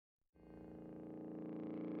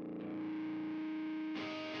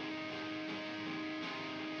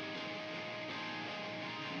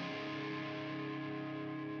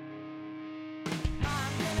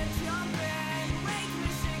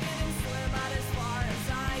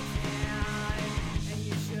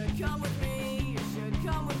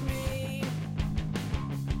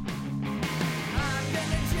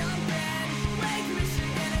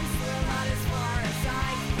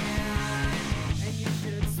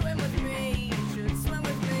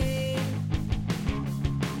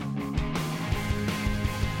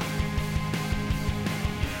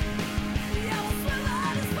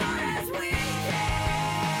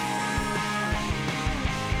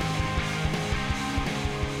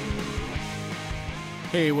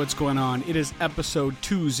Hey, what's going on? It is episode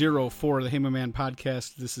 204 of the Hey My Man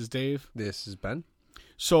podcast. This is Dave. This is Ben.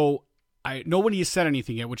 So, nobody has said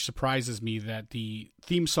anything yet, which surprises me that the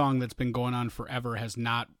theme song that's been going on forever has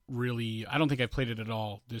not really... I don't think I've played it at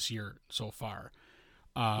all this year so far.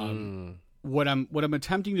 What I'm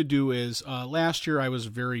attempting to do is, last year I was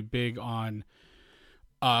very big on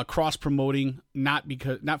cross-promoting, not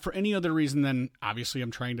for any other reason than, obviously,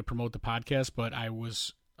 I'm trying to promote the podcast, but I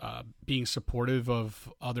was... being supportive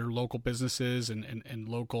of other local businesses and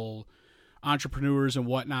local entrepreneurs and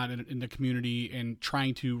whatnot in the community and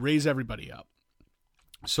trying to raise everybody up.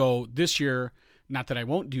 So this year, not that I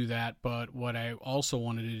won't do that, but what I also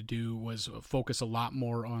wanted to do was focus a lot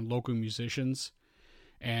more on local musicians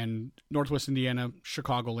and Northwest Indiana,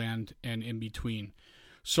 Chicagoland, and in between.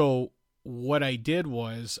 So what I did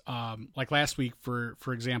was, like last week, for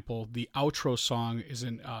example, the outro song is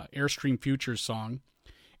an Airstream Futures song.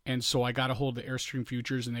 And so I got a hold of the Airstream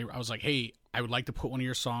Futures, and I was like, hey, I would like to put one of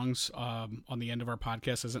your songs on the end of our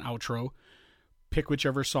podcast as an outro. Pick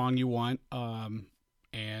whichever song you want,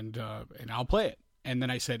 and I'll play it. And then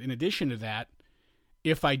I said, in addition to that,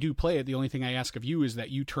 if I do play it, the only thing I ask of you is that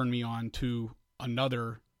you turn me on to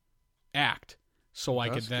another act so I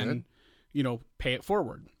could then, pay it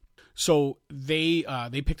forward. So they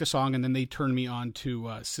picked a song, and then they turned me on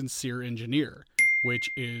to Sincere Engineer,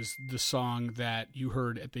 which is the song that you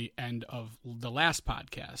heard at the end of the last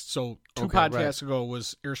podcast. So two podcasts ago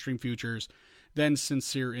was Airstream Futures, then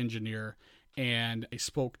Sincere Engineer, and I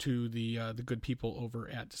spoke to the good people over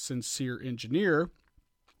at Sincere Engineer,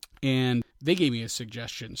 and they gave me a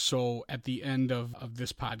suggestion. So at the end of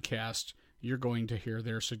this podcast, you're going to hear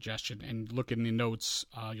their suggestion, and look in the notes.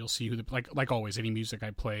 You'll see who like always, any music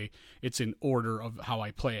I play, it's in order of how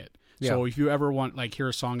I play it. Yeah. So if you ever want hear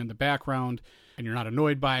a song in the background and you're not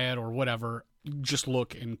annoyed by it or whatever, just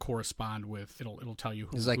look and correspond with it'll tell you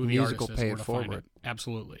who, it's like who the musical artist is, pay where it to forward. find it.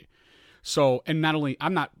 Absolutely. So, and not only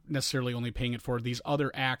I'm not necessarily only paying it forward. These other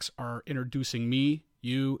acts are introducing me,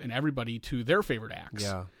 you, and everybody to their favorite acts.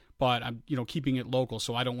 Yeah. But I'm keeping it local,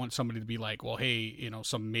 so I don't want somebody to be like, well, hey,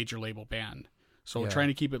 some major label band. So trying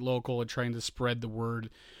to keep it local and trying to spread the word.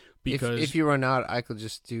 Because if you run out, I could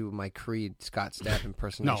just do my Creed Scott Stapp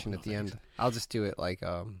impersonation at the end. I'll just do it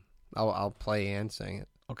I'll play and sing it.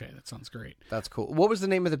 Okay, that sounds great. That's cool. What was the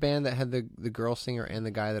name of the band that had the girl singer and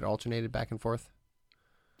the guy that alternated back and forth?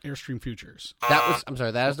 Airstream Futures. That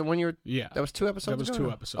was the one you were... Yeah. That was 2 episodes That was ago?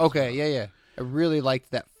 2 episodes Okay, ago. yeah. I really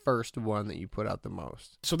liked that first one that you put out the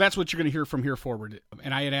most. So that's what you're going to hear from here forward.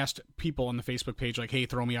 And I had asked people on the Facebook page, hey,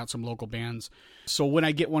 throw me out some local bands. So when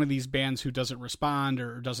I get one of these bands who doesn't respond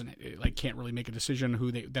or doesn't, can't really make a decision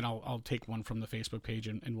then I'll take one from the Facebook page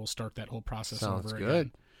and we'll start that whole process Sounds over good.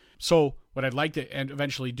 again. So what I'd like to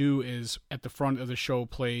eventually do is at the front of the show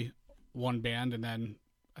play one band, and then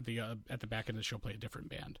at the back end of the show play a different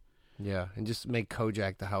band. Yeah, and just make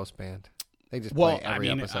Kojak the house band. They just play every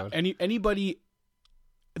episode. Anybody,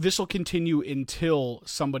 this will continue until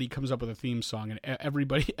somebody comes up with a theme song, and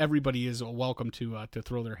everybody is welcome to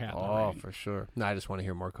throw their hat in the ring. Oh, for sure. No, I just want to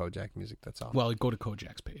hear more Kojak music, that's all. Well, go to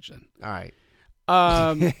Kojak's page then. All right.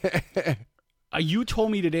 You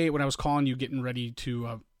told me today when I was calling you, getting ready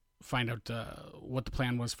to find out what the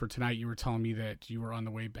plan was for tonight, you were telling me that you were on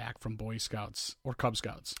the way back from Boy Scouts or Cub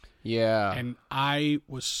Scouts. Yeah. And I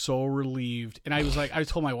was so relieved. And I was like, I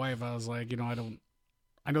told my wife, I was like,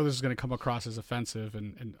 I know this is going to come across as offensive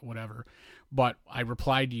and whatever, but I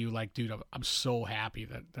replied to you like, dude, I'm so happy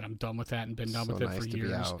that I'm done with that and been done with it for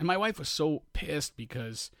years. And my wife was so pissed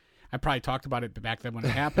because I probably talked about it back then when it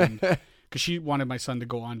happened. Because she wanted my son to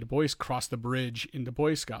go on to cross the bridge into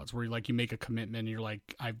Boy Scouts, where you make a commitment and you're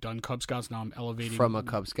like, I've done Cub Scouts, now I'm elevating from a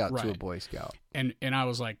Cub Scout to a Boy Scout. And I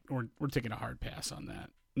was like, we're taking a hard pass on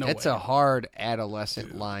that. No It's way. a hard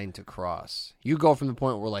adolescent line to cross. You go from the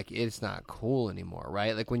point where it's not cool anymore,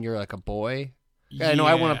 right? Like when you're like a boy. Yeah, I know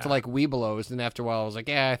I went up to Weebelows, and after a while I was like,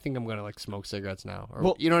 I think I'm gonna smoke cigarettes now.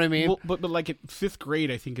 Or, you know what I mean? Well, but like at 5th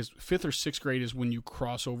grade, I think is 5th or 6th grade is when you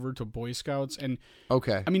cross over to Boy Scouts. And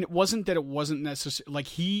okay, I mean, it wasn't necessarily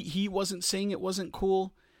he wasn't saying it wasn't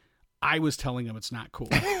cool. I was telling him it's not cool.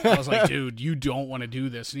 I was like, dude, you don't want to do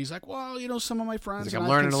this. And he's like, well, some of my friends. He's like, I'm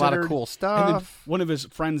learning a lot of cool stuff. And then one of his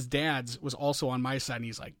friends' dads was also on my side, and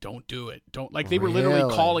he's like, don't do it. Don't. They were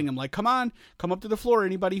literally calling him, like, come on, come up to the floor.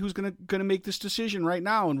 Anybody who's gonna make this decision right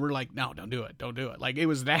now. And we're like, no, don't do it. Don't do it. It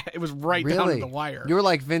was right down to the wire. You were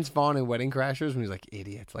like Vince Vaughn in Wedding Crashers when he's like,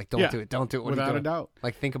 idiots. Like, don't do it. Don't do it. What without a doubt.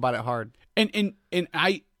 Think about it hard. And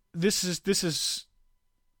this is.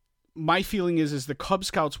 My feeling is the Cub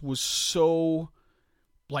Scouts was so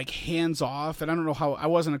hands off, and I don't know how I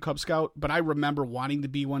wasn't a Cub Scout, but I remember wanting to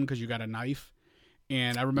be one because you got a knife,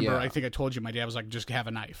 And I remember, Yeah. I think I told you, my dad was like, "Just have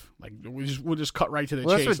a knife. Like we'll just cut right to the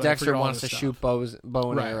Well, chase." that's what like, Dexter forget all wants to this shoot stuff. bow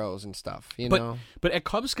and Right. arrows and stuff. You But know. but at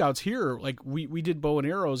Cub Scouts here, like we did bow and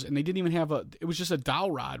arrows, and they didn't even have it was just a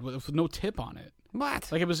dowel rod with no tip on it.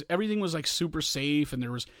 What? Like everything was like super safe,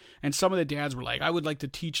 and some of the dads were like, I would like to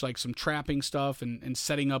teach like some trapping stuff and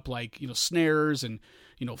setting up like snares and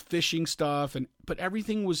fishing stuff, but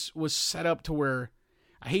everything was set up to where,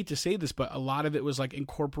 I hate to say this, but a lot of it was like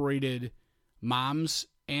incorporated moms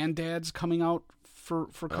and dads coming out for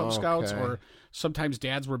Cub Scouts, or sometimes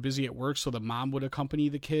dads were busy at work, so the mom would accompany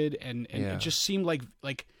the kid, and it just seemed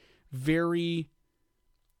like very.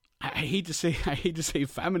 I hate to say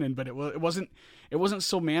feminine, but it wasn't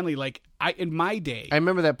so manly. Like in my day, I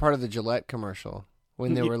remember that part of the Gillette commercial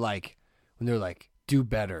when they were like, do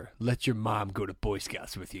better. Let your mom go to Boy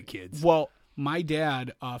Scouts with you kids. Well, my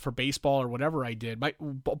dad, for baseball or whatever I did,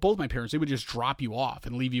 both my parents, they would just drop you off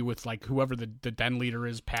and leave you with like whoever the den leader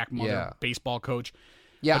is, pack mother, baseball coach.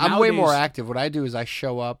 Yeah, But I'm way nowadays- more active. What I do is I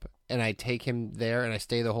show up and I take him there and I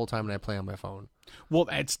stay the whole time and I play on my phone. Well,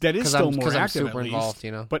 that is still more I'm active, super at least.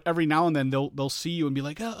 involved, But every now and then they'll see you and be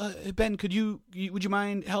like, Ben, would you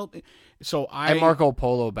mind help? So I Marco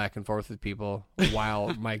Polo back and forth with people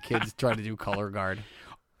while my kids try to do color guard.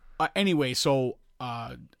 Anyway, so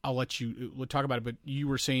I'll let you talk about it. But you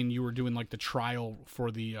were saying you were doing like the trial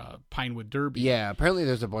for the Pinewood Derby. Yeah, apparently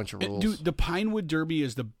there's a bunch of rules. Dude, the Pinewood Derby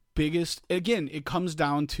is the biggest. Again, it comes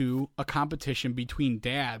down to a competition between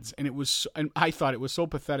dads, and I thought it was so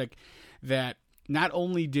pathetic that not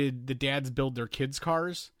only did the dads build their kids'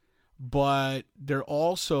 cars, but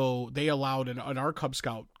they allowed in our Cub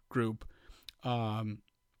Scout group.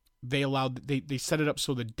 They set it up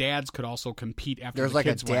so the dads could also compete after There's the like a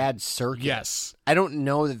kids went. dad circuit. Yes. I don't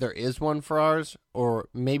know that there is one for ours, or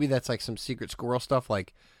maybe that's like some secret squirrel stuff.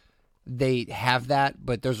 Like they have that,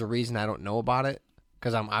 but there's a reason I don't know about it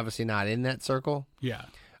because I'm obviously not in that circle. Yeah.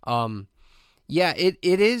 Yeah. It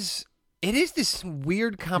is this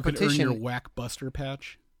weird You could competition. earn your whack buster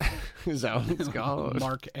patch. Is that what it's called?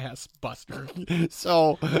 Mark ass buster.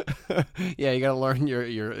 So, yeah, you got to learn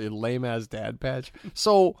your lame ass dad patch.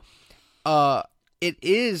 So, it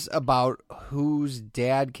is about whose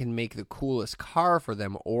dad can make the coolest car for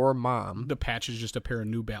them or mom. The patch is just a pair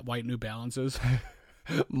of white New Balances.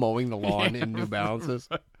 Mowing the lawn in New Balances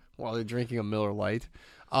while they're drinking a Miller Lite.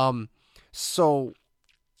 So,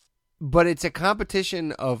 but it's a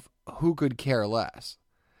competition of who could care less,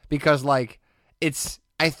 because like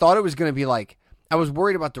I thought it was going to be like, I was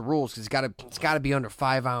worried about the rules because it's got to be under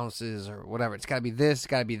 5 ounces or whatever. It's got to be this, it's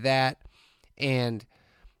got to be that, and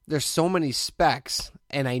there's so many specs,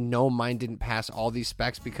 and I know mine didn't pass all these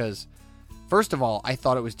specs because, first of all, I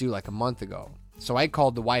thought it was due like a month ago. So I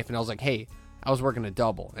called the wife and I was like, hey, I was working a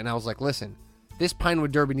double, and I was like, listen, this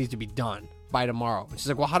Pinewood Derby needs to be done by tomorrow. And she's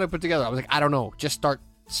like, well, how do I put it together? I was like, I don't know. Just start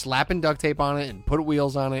slapping duct tape on it and put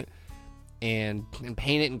wheels on it and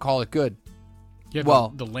paint it and call it good. Yeah,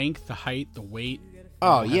 well, the length, the height, the weight.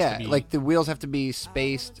 Oh yeah, like the wheels have to be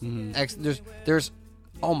spaced. Mm-hmm. There's,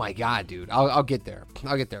 oh my god, dude, I'll get there.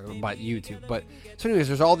 I'll get there about YouTube. But so anyways,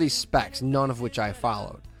 there's all these specs, none of which I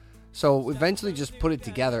followed. So eventually, just put it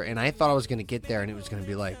together, and I thought I was gonna get there, and it was gonna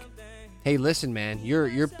be like, hey, listen, man, you're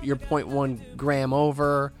 0.1 gram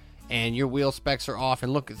over, and your wheel specs are off,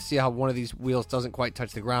 and look, see how one of these wheels doesn't quite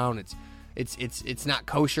touch the ground. It's not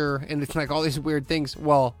kosher, and it's like all these weird things.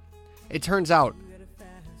 Well, it turns out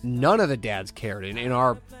none of the dads cared in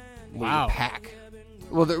our pack.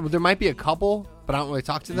 Well, there might be a couple, but I don't really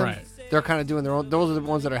talk to them. Right. They're kind of doing their own. Those are the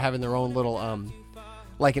ones that are having their own little,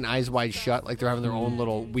 like an Eyes Wide Shut. Like they're having their own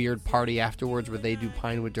little weird party afterwards where they do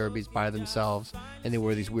Pinewood Derbies by themselves, and they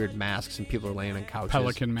wear these weird masks, and people are laying on couches,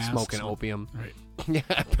 Pelican masks, smoking opium. Right.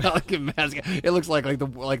 Yeah, Pelican mask. It looks like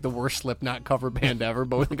the worst Slipknot cover band ever,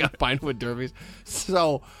 but we got Pinewood Derbies.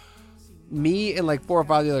 So me and like 4 or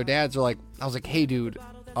 5 of the other dads are like, I was like, hey, dude,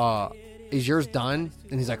 is yours done?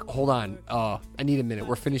 And he's like, hold on, I need a minute.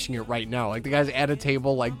 We're finishing it right now. Like the guy's at a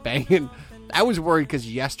table, like banging. I was worried because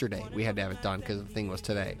yesterday we had to have it done because the thing was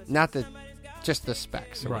today. Not just the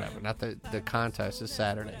specs or whatever. Not the contest is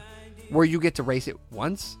Saturday, where you get to race it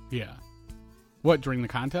once. Yeah. What, during the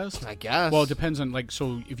contest? I guess. Well, it depends on, like,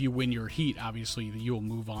 so if you win your heat, obviously you'll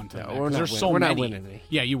move on to that. We're not there's winning. so We're many. not winning any.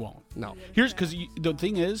 Yeah, you won't. No. Here's because the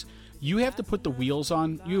thing is, you have to put the wheels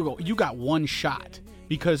on. You got one shot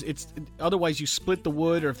because otherwise you split the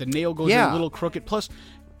wood, or if the nail goes in a little crooked. Plus,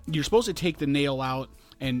 you're supposed to take the nail out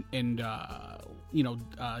and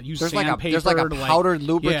use sandpaper. There's like a powdered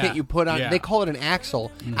lubricant you put on. Yeah. They call it an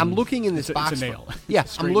axle. Mm-hmm. I'm looking in this box. It's a nail. Yeah,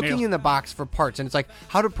 I'm looking nail. in the box for parts, and it's like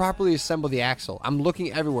how to properly assemble the axle. I'm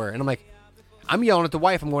looking everywhere, and I'm like, I'm yelling at the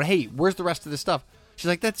wife. I'm going, hey, where's the rest of this stuff? She's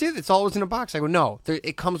like, that's it. It's always in a box. I go, no.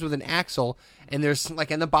 It comes with an axle, and there's, like,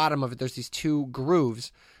 in the bottom of it, there's these 2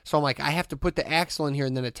 grooves. So I'm like, I have to put the axle in here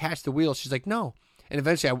and then attach the wheel. She's like, no. And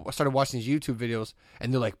eventually I started watching these YouTube videos,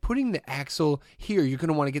 and they're like, putting the axle here, you're going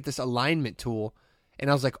to want to get this alignment tool. And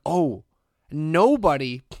I was like, oh,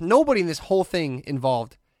 nobody in this whole thing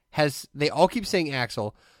involved they all keep saying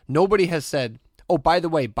axle. Nobody has said, oh, by the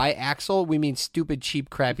way, by axle, we mean stupid, cheap,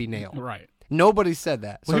 crappy nail. Right. Nobody said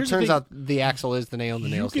that. So Well, it turns out the axle is the nail and the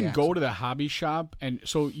nail is the axle. You can go to the hobby shop, and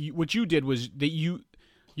so what you did was that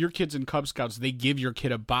your kids in Cub Scouts, they give your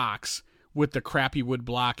kid a box with the crappy wood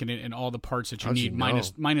block and all the parts that you need,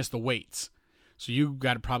 minus the weights. So you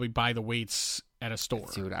got to probably buy the weights at a store.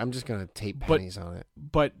 Dude, I'm just going to tape pennies on it.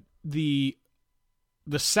 But the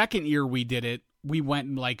second year we did it, we went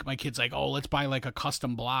and like my kid's like, oh, let's buy like a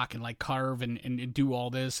custom block and like carve and do all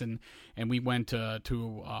this, and we went to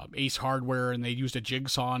Ace Hardware, and they used a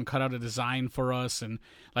jigsaw and cut out a design for us, and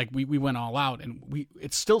like we went all out, and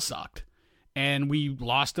it still sucked, and we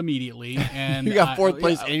lost immediately. And you got 4th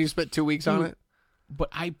place, and you spent 2 weeks on it. But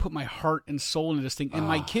I put my heart and soul into this thing, and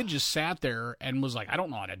my kid just sat there and was like, I don't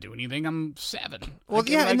know how to do anything. I'm 7. Well,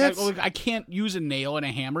 I can't use a nail and a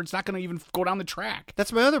hammer. It's not going to even go down the track.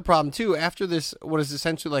 That's my other problem, too. After this, what is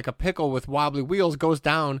essentially like a pickle with wobbly wheels goes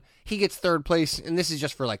down, he gets 3rd place, and this is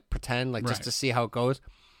just for like pretend, like just to see how it goes.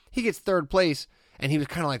 He gets 3rd place, and he was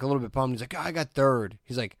kind of like a little bit bummed. He's like, oh, I got 3rd.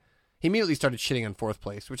 He's like, he immediately started shitting on 4th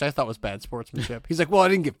place, which I thought was bad sportsmanship. He's like, well, I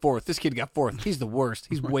didn't get 4th. This kid got 4th. He's the worst.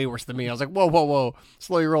 He's way worse than me. I was like, whoa.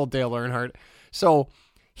 Slow your roll, Dale Earnhardt. So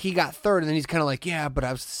he got 3rd, and then he's kind of like, yeah, but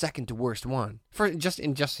I was the 2nd to worst one. In just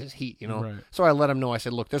his heat, you know? Right. So I let him know. I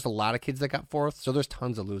said, look, there's a lot of kids that got 4th, so there's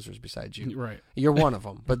tons of losers besides you. Right. You're one of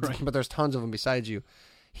them, but Right. but there's tons of them besides you.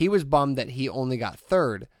 He was bummed that he only got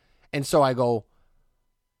 3rd, and so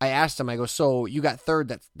I asked him, I go, so you got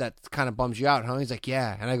 3rd, that kind of bums you out, huh? He's like,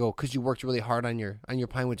 yeah. And I go, because you worked really hard on your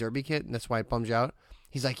Pinewood Derby kit, and that's why it bums you out?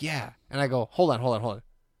 He's like, yeah. And I go, hold on.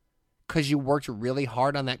 Because you worked really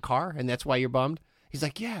hard on that car, and that's why you're bummed? He's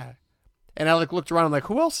like, yeah. And I looked around, I'm like,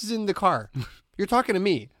 who else is in the car? You're talking to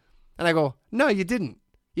me. And I go, no, you didn't.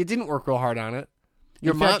 You didn't work real hard on it.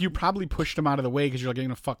 In fact, you probably pushed him out of the way because you're like, you're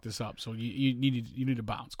going to fuck this up. So you need to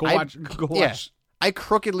bounce. Go watch. Yeah. I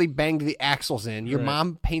crookedly banged the axles in. Your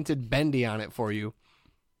mom painted bendy on it for you.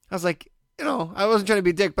 I was like, I wasn't trying to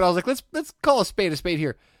be a dick, but I was like, let's call a spade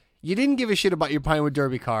here. You didn't give a shit about your Pinewood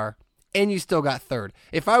Derby car, and you still got 3rd.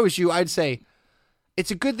 If I was you, I'd say,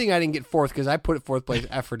 it's a good thing I didn't get 4th because I put 4th place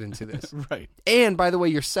effort into this. Right. And, by the way,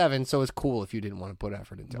 you're 7, so it's cool if you didn't want to put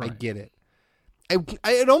effort into it. Right. I get it.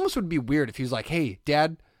 It almost would be weird if he was like, hey,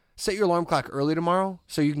 Dad, set your alarm clock early tomorrow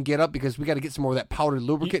so you can get up because we got to get some more of that powdered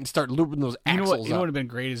lubricant and start lubricating those axles up. You know what would have been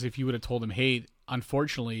great is if you would have told him, hey,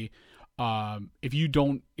 unfortunately, if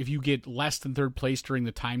you get less than 3rd place during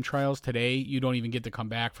the time trials today, you don't even get to come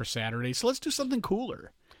back for Saturday. So let's do something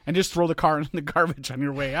cooler and just throw the car in the garbage on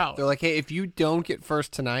your way out. They're like, hey, if you don't get 1st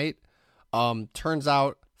tonight, turns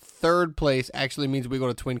out 3rd place actually means we go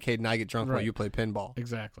to Twincade and I get drunk while you play pinball.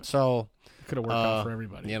 Exactly. So it could have worked out for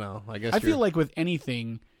everybody. I guess I feel like with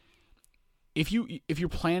anything, if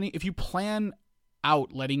you plan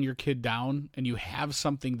out letting your kid down and you have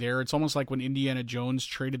something there, it's almost like when Indiana Jones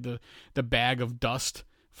traded the bag of dust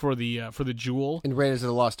for the jewel in Raiders of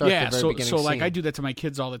the Lost Ark. Yeah, the very beginning like scene. I do that to my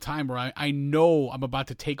kids all the time, where I know I'm about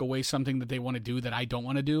to take away something that they want to do that I don't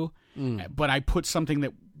want to do, but I put something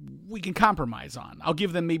that we can compromise on. I'll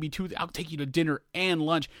give them maybe 2. I'll take you to dinner and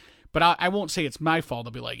lunch, but I won't say it's my fault.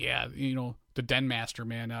 I'll be like, yeah, the den master,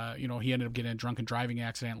 man, he ended up getting in a drunken driving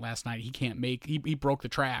accident last night. He broke the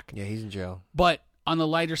track. Yeah, he's in jail. But on the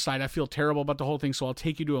lighter side, I feel terrible about the whole thing, so I'll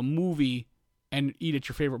take you to a movie and eat at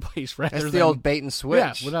your favorite place rather than... That's the old bait and switch.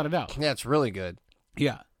 Yeah, without a doubt. Yeah, it's really good.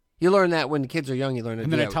 Yeah. You learn that when the kids are young, you learn to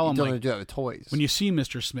and do then that. I tell them, you learn to do that with toys. When you see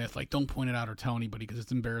Mr. Smith, don't point it out or tell anybody because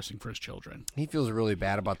it's embarrassing for his children. He feels really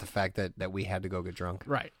bad about the fact that we had to go get drunk.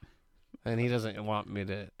 Right. And he doesn't want me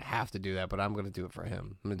to have to do that, but I'm going to do it for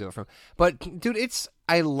him. I'm going to do it for him. But, dude,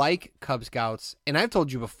 I like Cub Scouts, and I've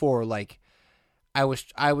told you before, I was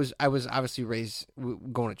obviously raised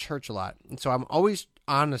going to church a lot, and so I'm always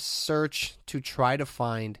on a search to try to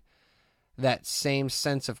find that same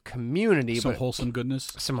sense of community. Some wholesome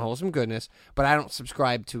goodness. Some wholesome goodness, but I don't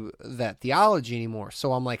subscribe to that theology anymore.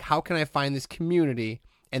 So I'm like, how can I find this community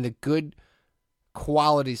and the good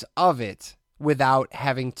qualities of it without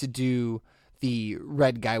having to do the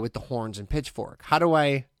red guy with the horns and pitchfork? How do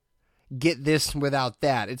I get this without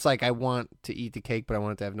that? It's like I want to eat the cake, but I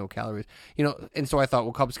want it to have no calories. And so I thought,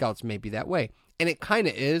 well, Cub Scouts may be that way. And it kind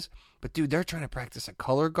of is. But, dude, they're trying to practice a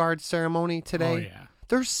color guard ceremony today. Oh, yeah.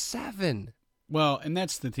 They're 7. Well, and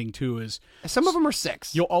that's the thing too is some of them are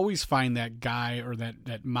 6. You'll always find that guy or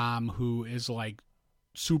that mom who is like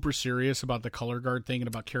super serious about the color guard thing and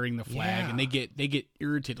about carrying the flag, and they get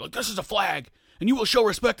irritated like, this is a flag and you will show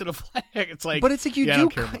respect to the flag. It's like, but it's like you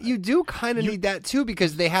do kind of need that too,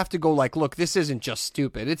 because they have to go like, look, this isn't just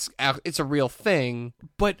stupid. It's a real thing.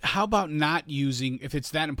 But how about not using, if it's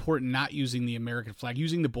that important, not using the American flag,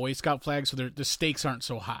 using the Boy Scout flag, so the stakes aren't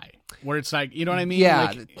so high. Where it's like, you know what I mean?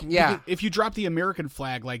 Yeah, like, if you drop the American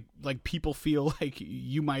flag, like people feel like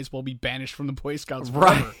you might as well be banished from the Boy Scouts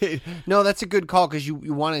forever. Right. No, that's a good call, because you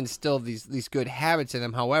want to instill these good habits in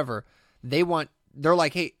them. However, they're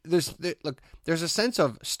like, hey, there's a sense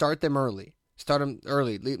of start them early. Start them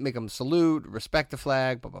early. Make them salute, respect the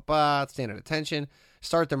flag, blah, blah, blah, stand at attention.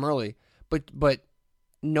 Start them early. But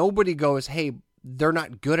nobody goes, hey, they're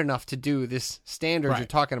not good enough to do this standard you're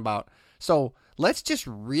talking about. So let's just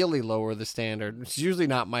really lower the standard. It's usually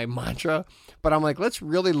not my mantra, but I'm like, let's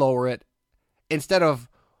really lower it instead of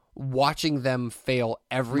watching them fail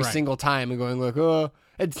every single time and going like, oh.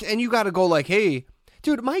 And you got to go like, hey,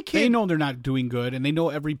 dude, my kid... They know they're not doing good, and they know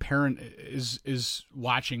every parent is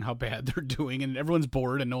watching how bad they're doing, and everyone's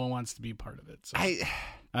bored, and no one wants to be part of it. So,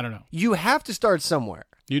 I don't know. You have to start somewhere.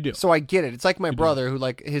 You do. So I get it. It's like my brother who,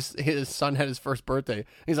 like, his son had his first birthday.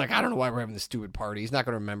 He's like, I don't know why we're having this stupid party. He's not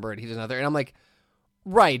going to remember it. He doesn't know. And I'm like,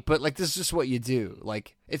 right, but, like, this is just what you do.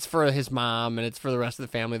 Like, it's for his mom, and it's for the rest of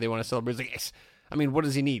the family. They want to celebrate. He's like, yes. I mean, what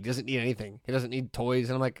does he need? He doesn't need anything. He doesn't need toys.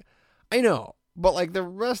 And I'm like, I know. But, like, the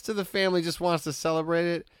rest of the family just wants to celebrate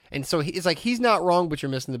it. And so it's like, he's not wrong, but you're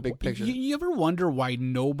missing the big picture. You ever wonder why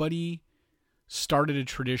nobody started a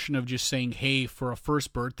tradition of just saying, hey, for a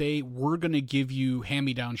first birthday, we're going to give you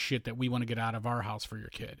hand-me-down shit that we want to get out of our house for your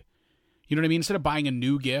kid? You know what I mean? Instead of buying a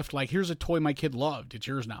new gift, like, here's a toy my kid loved. It's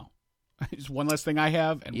yours now. It's one less thing I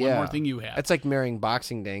have and one more thing you have. It's like marrying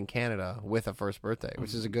Boxing Day in Canada with a first birthday,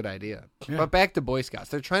 which is a good idea. Yeah. But back to Boy Scouts.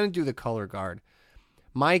 They're trying to do the color guard.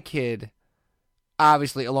 My kid...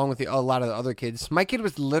 Obviously, along with a lot of the other kids, my kid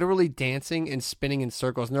was literally dancing and spinning in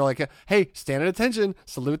circles. And they're like, hey, stand at attention,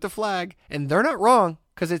 salute the flag. And they're not wrong,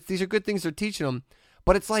 because these are good things they're teaching them.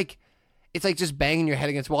 But it's like just banging your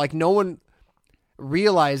head against the wall. Like, no one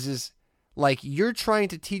realizes, like, you're trying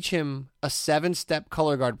to teach him a 7-step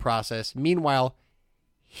color guard process. Meanwhile,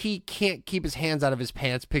 he can't keep his hands out of his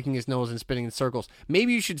pants, picking his nose and spinning in circles.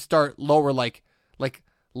 Maybe you should start lower, like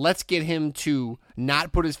let's get him to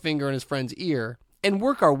not put his finger in his friend's ear and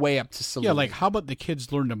work our way up to salute. Yeah, like, how about the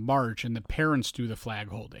kids learn to march and the parents do the flag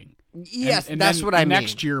holding? Yes, and that's then what I mean.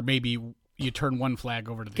 Next year, maybe you turn one flag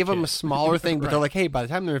over to the Give kid. them a smaller thing, but they're like, hey, by the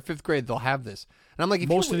time they're in 5th grade, they'll have this. And I'm like,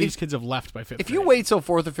 most of these kids have left by 5th grade. If you wait till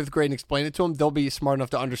 4th or 5th grade and explain it to them, they'll be smart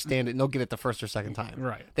enough to understand it, and they'll get it the first or second time.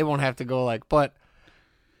 Right. They won't have to go like, but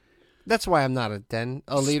that's why I'm not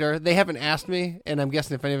a leader. They haven't asked me, and I'm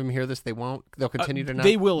guessing if any of them hear this, they won't. They'll continue to not.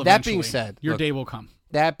 They will eventually. That being said, your day will come.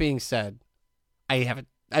 That being said, I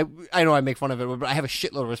know I make fun of it, but I have a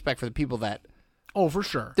shitload of respect for the people that... Oh, for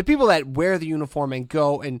sure. The people that wear the uniform and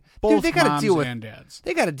go and... Both they gotta moms deal with, and dads.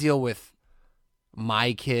 They got to deal with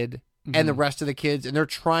my kid and the rest of the kids, and they're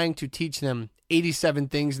trying to teach them 87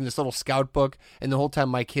 things in this little scout book, and the whole time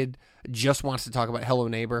my kid just wants to talk about Hello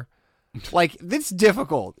Neighbor. Like, it's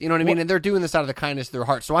difficult, you know what I mean? And they're doing this out of the kindness of their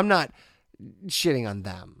heart, so I'm not shitting on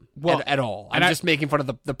them. At all. I'm just making fun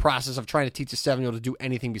of the process of trying to teach a 7-year-old to do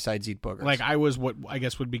anything besides eat boogers. Like, I was what I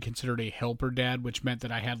guess would be considered a helper dad, which meant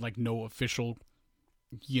that I had, like, no official,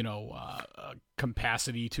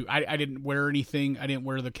 capacity to... I didn't wear anything. I didn't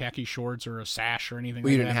wear the khaki shorts or a sash or anything.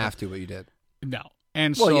 Well, you didn't have to, but you did. No.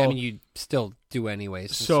 And well, yeah, I mean, you still do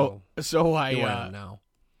anyways. So I... you wear them now.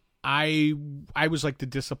 I was like the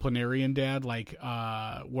disciplinarian dad, like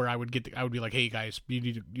where I would be like, hey guys, you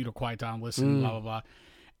need to quiet down, listen, blah blah blah.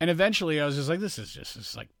 And eventually I was just like, this is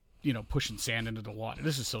just like, pushing sand into the water.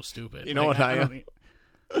 This is so stupid. You know what I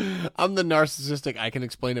am? I'm the narcissistic. I can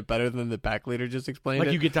explain it better than the pack leader just explained it.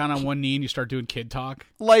 Like, you get down on one knee and you start doing kid talk.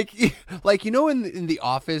 Like in the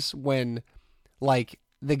office when like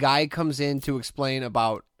the guy comes in to explain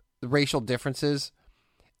about the racial differences.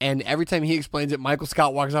 And every time he explains it, Michael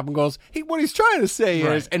Scott walks up and goes, hey, what he's trying to say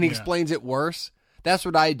is, and he explains it worse. That's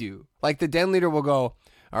what I do. Like, the den leader will go,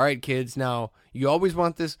 all right, kids, now, you always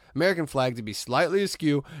want this American flag to be slightly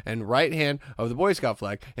askew and right hand of the Boy Scout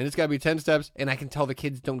flag, and it's got to be 10 steps, and I can tell the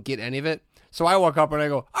kids don't get any of it. So I walk up and I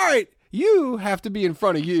go, all right, you have to be in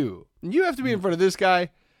front of you. And you have to be in front of this guy.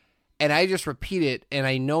 And I just repeat it, and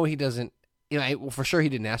I know he doesn't, for sure he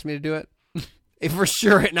didn't ask me to do it. For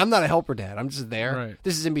sure, and I'm not a helper dad. I'm just there. Right.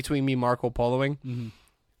 This is in between me Marco Poloing. Mm-hmm.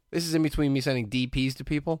 This is in between me sending DPs to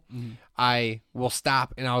people. Mm-hmm. I will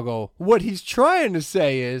stop and I'll go, what he's trying to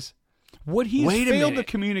say is... What he has failed to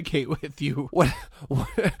communicate with you.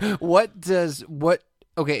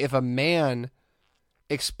 Okay, if a man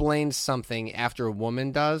explains something after a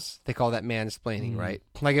woman does, they call that mansplaining, right?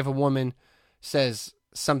 Like if a woman says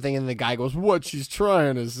something and the guy goes, what she's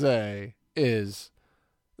trying to say is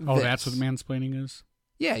this. That's what mansplaining is?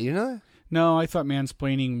 Yeah, you know that? No, I thought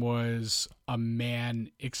mansplaining was a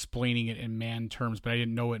man explaining it in man terms, but I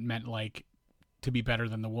didn't know it meant like to be better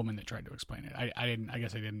than the woman that tried to explain it. I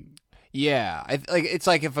didn't. Yeah, it's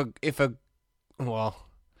like if a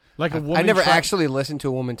like a woman. I never actually listened to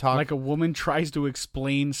a woman talk. Like a woman tries to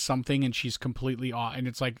explain something and she's completely off, and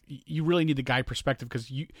it's like you really need the guy perspective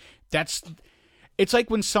because it's like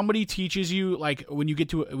when somebody teaches you, like when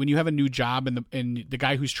you have a new job and the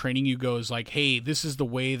guy who's training you goes like, hey, this is the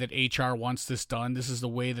way that HR wants this done. This is the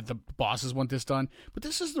way that the bosses want this done. But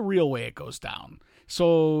this is the real way it goes down.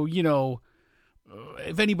 So,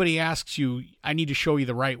 if anybody asks you, I need to show you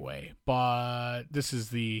the right way. But this is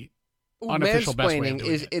the unofficial best way of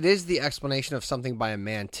doing it is the explanation of something by a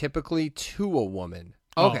man, typically to a woman.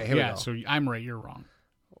 Okay, here we go. So I'm right, you're wrong.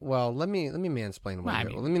 Well, let me mansplain why.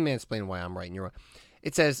 Let me mansplain why I'm right and you're wrong.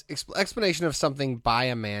 It says explanation of something by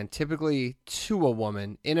a man, typically to a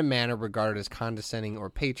woman, in a manner regarded as condescending or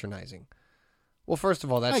patronizing. Well, first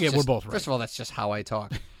of all, we're both right. First of all, that's just how I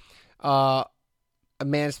talk. A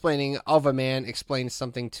mansplaining of a man explains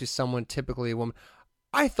something to someone, typically a woman.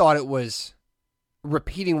 I thought it was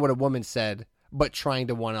repeating what a woman said, but trying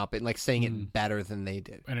to one up it, like saying it better than they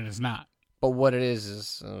did. And it is not. But what it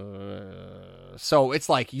is so it's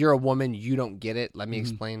like you're a woman, you don't get it. Let me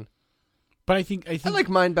explain. But I think I like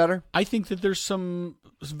mine better. I think that there's some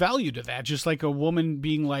value to that. Just like a woman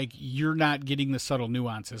being like, you're not getting the subtle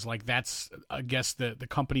nuances. Like that's, I guess, the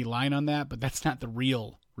company line on that. But that's not the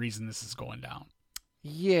real reason this is going down.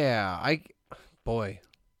 Yeah,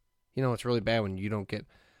 it's really bad when you don't get.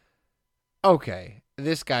 Okay,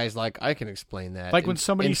 this guy's like, I can explain that. Like when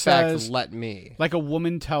somebody says, "Let me." Like a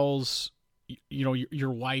woman tells, your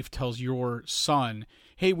wife tells your son,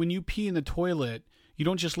 "Hey, when you pee in the toilet, you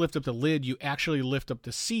don't just lift up the lid, you actually lift up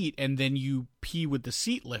the seat, and then you pee with the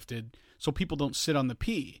seat lifted, so people don't sit on the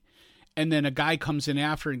pee." And then a guy comes in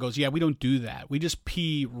after and goes, "Yeah, we don't do that. We just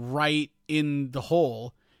pee right in the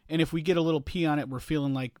hole." And if we get a little pee on it, we're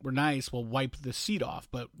feeling like we're nice, we'll wipe the seat off.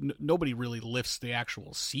 But nobody really lifts the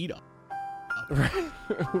actual seat up.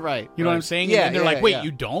 Right. You know what I'm saying? Yeah. And they're like, wait,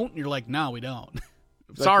 you don't? And you're like, no, we don't.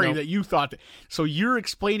 Sorry that you thought that. So you're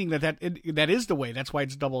explaining that is the way. That's why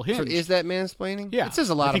it's double hinged. So is that mansplaining? Yeah. It says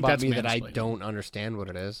a lot about me that I don't understand what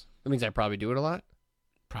it is. It means I probably do it a lot?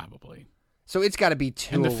 Probably. So it's got to be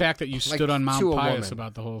to And the fact that you stood on Mount Pius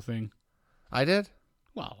about the whole thing. I did?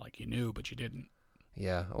 Well, like you knew, but you didn't.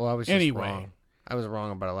 Yeah. Well, I was just wrong. I was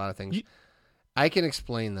wrong about a lot of things. I can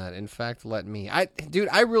explain that. In fact, let me. I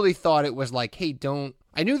really thought it was like, hey, don't.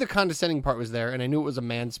 I knew the condescending part was there, and I knew it was a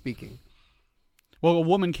man speaking. Well, a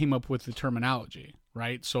woman came up with the terminology,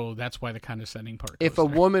 right? So that's why the condescending part. If a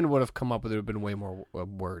woman would have come up with it, would have been way more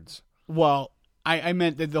words. Well, I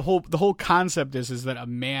meant that the whole concept is that a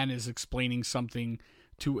man is explaining something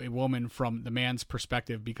to a woman from the man's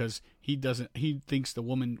perspective because he thinks the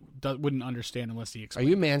woman wouldn't understand unless he explains. Are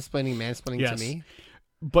you mansplaining yes. to me?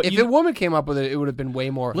 But if a woman came up with it, it would have been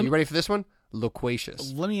way more. Are you ready for this one?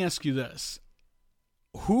 Loquacious. Let me ask you this: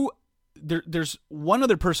 There's one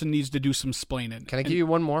other person needs to do some splaining. Can I give you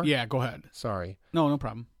one more? Yeah, go ahead. Sorry. No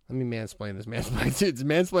problem. Let me mansplain this.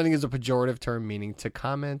 Mansplaining is a pejorative term meaning to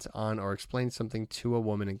comment on or explain something to a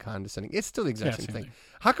woman in condescending. It's still the exact same thing.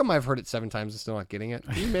 How come I've heard it 7 times and still not getting it?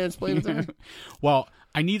 Can you mansplain it to me? Well,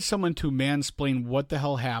 I need someone to mansplain what the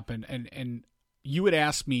hell happened. And you would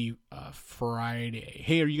ask me Friday,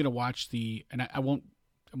 hey, are you going to watch the... And I won't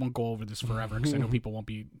go over this forever because I know people won't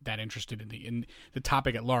be that interested in the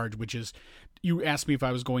topic at large, which is you asked me if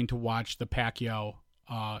I was going to watch the Pacquiao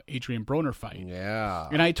Adrian Broner fight. Yeah.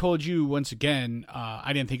 And I told you once again,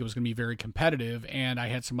 I didn't think it was going to be very competitive, and I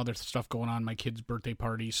had some other stuff going on, my kid's birthday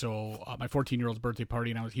party, so my 14-year-old's birthday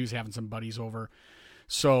party, and he was having some buddies over.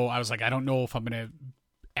 So I was like, I don't know if I'm going to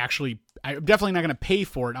I'm definitely not going to pay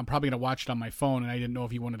for it. I'm probably going to watch it on my phone, and I didn't know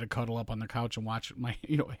if he wanted to cuddle up on the couch and watch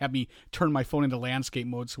have me turn my phone into landscape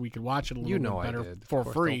mode so we could watch it a little bit better for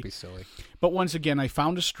free. Don't be silly. But once again, I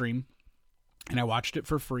found a stream, and I watched it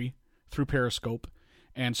for free through Periscope.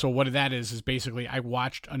 And so what that is basically I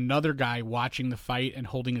watched another guy watching the fight and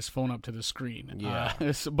holding his phone up to the screen. Yeah.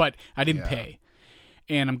 But I didn't pay.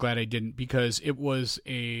 And I'm glad I didn't because it was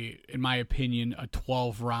in my opinion, a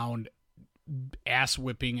 12-round ass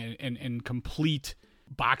whipping and complete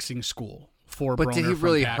boxing school for Broner. But did he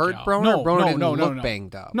really hurt Broner? No, Broner didn't no, look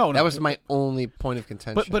banged up. No. That was my only point of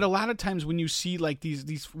contention. But a lot of times when you see like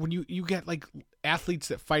these when you get like athletes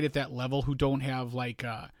that fight at that level who don't have like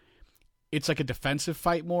it's like a defensive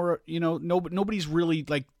fight more, nobody's really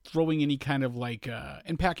like throwing any kind of like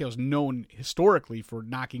and Pacquiao's known historically for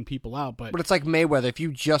knocking people out, but it's like Mayweather. If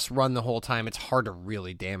you just run the whole time, it's hard to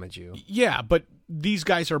really damage you. Yeah, but these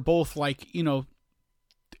guys are both like,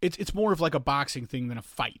 it's more of like a boxing thing than a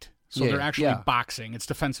fight. So they're actually boxing. It's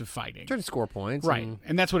defensive fighting. Trying to score points. Right.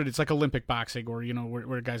 And that's what it is. It's like Olympic boxing or,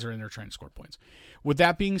 where guys are in there trying to score points. With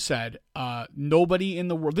that being said, nobody in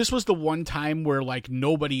the world, this was the one time where like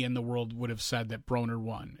nobody in the world would have said that Broner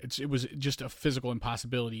won. It was just a physical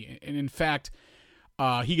impossibility. And in fact,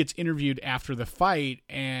 he gets interviewed after the fight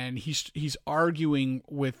and he's arguing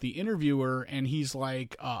with the interviewer and he's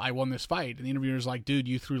like, I won this fight. And the interviewer's like, dude,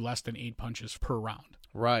 you threw less than 8 punches per round.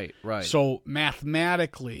 Right. So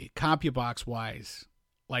mathematically, CompuBox-wise,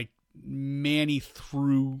 like Manny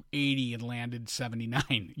threw 80 and landed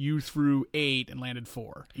 79. You threw 8 and landed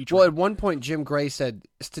 4 each round. At one point, Jim Gray said,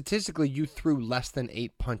 statistically, you threw less than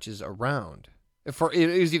 8 punches a round. It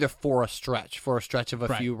was either for a stretch of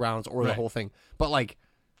a few rounds or the whole thing. But like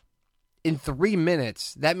in 3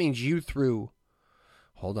 minutes, that means you threw,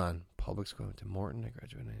 hold on, public school to Morton, I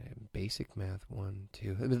graduated in basic math, 1,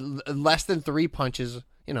 2, less than 3 punches,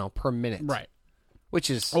 per minute. Right. Which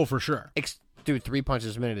is... for sure. Dude, 3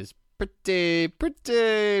 punches a minute is pretty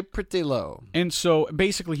low. And so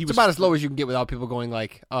basically it's about as low as you can get without people going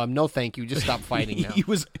like, no thank you, just stop fighting now.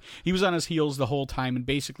 He was on his heels the whole time and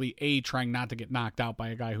basically trying not to get knocked out by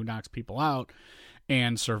a guy who knocks people out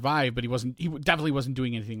and survive, but he definitely wasn't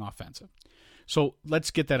doing anything offensive. So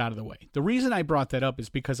let's get that out of the way. The reason I brought that up is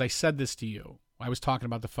because I said this to you. I was talking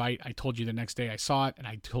about the fight. I told you the next day I saw it, and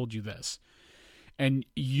I told you this. And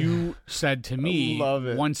you said to me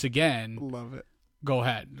once again, love it. Go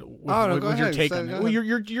ahead. Go ahead. Your take on it? Well,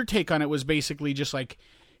 your take on it was basically just like,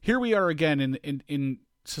 here we are again in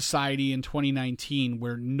society in 2019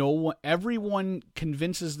 where everyone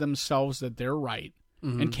convinces themselves that they're right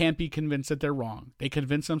and can't be convinced that they're wrong. They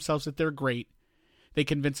convince themselves that they're great. They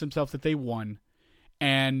convince themselves that they won,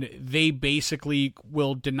 and they basically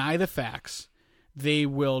will deny the facts. They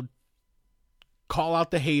will call out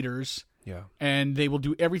the haters. Yeah. And they will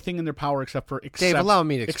do everything in their power except Dave, allow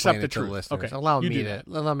me to explain it to the listeners. Okay. Allow me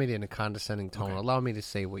to in a condescending tone. Okay. Allow me to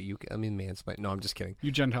say what you mansplain. No, I'm just kidding.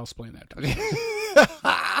 You Gentile explain that to me.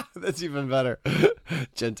 That's even better.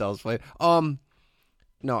 Gentile explain.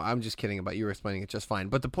 No, I'm just kidding about you were explaining it just fine.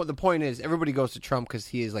 But the point is, everybody goes to Trump because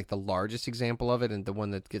he is like the largest example of it and the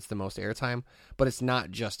one that gets the most airtime. But it's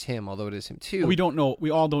not just him, although it is him too.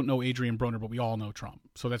 We all don't know Adrian Broner, but we all know Trump.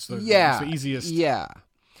 So that's the easiest. Yeah.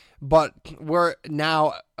 But we're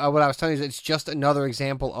now, what I was telling you is it's just another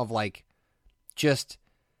example of like, just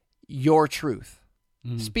your truth.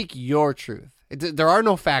 Mm-hmm. Speak your truth. There are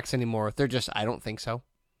no facts anymore. They're just, I don't think so.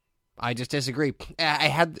 I just disagree.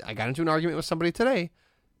 I got into an argument with somebody today,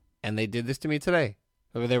 and they did this to me today.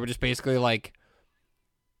 They were just basically like,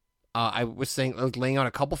 I was saying, laying out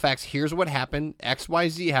a couple facts. Here's what happened. X, Y,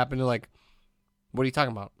 Z happened. They're like, what are you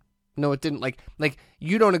talking about? No, it didn't. Like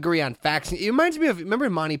you don't agree on facts. It reminds me of, remember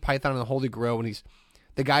Monty Python and the Holy Grail when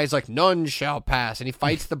the guy's like, none shall pass, and he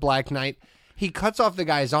fights the Black Knight. He cuts off the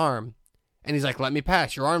guy's arm, and he's like, let me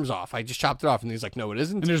pass. Your arm's off. I just chopped it off. And he's like, no, it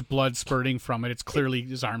isn't. And there's blood spurting from it. It's clearly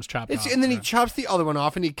his arm's chopped off. And then he chops the other one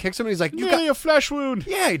off, and he kicks him, and he's like, you got a flesh wound.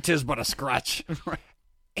 Yeah, it is but a scratch. Right.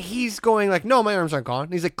 He's going like, no, my arms aren't gone.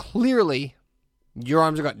 And he's like, clearly, your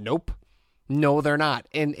arms are gone. Nope. No, they're not.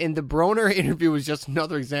 And the Broner interview was just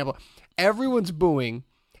another example. Everyone's booing,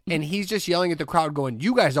 and he's just yelling at the crowd going,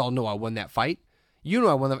 you guys all know I won that fight. You know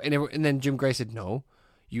I won that. And then Jim Gray said, no,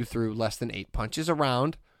 you threw less than 8 punches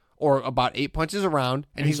around, or about 8 punches around.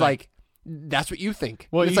 And he's like, that's what you think.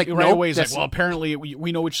 Well, it's like, right away he's like, well, apparently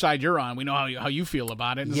we know which side you're on. We know how you feel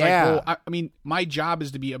about it. And it's like, well, I mean, my job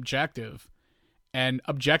is to be objective. And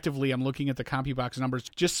objectively, I'm looking at the CompuBox numbers,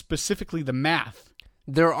 just specifically the math.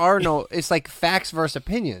 There are no, it's like facts versus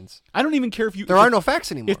opinions. I don't even care if you... There are no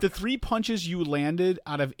facts anymore. If the 3 punches you landed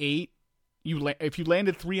out of 8, if you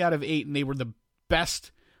landed 3 out of 8 and they were the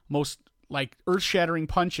best, most like earth-shattering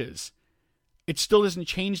punches, it still doesn't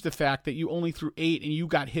change the fact that you only threw 8 and you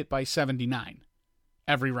got hit by 79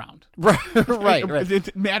 every round. Right.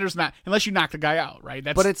 It matters not, unless you knock the guy out, right?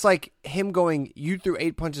 But it's like him going, you threw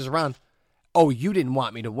 8 punches around. Oh, you didn't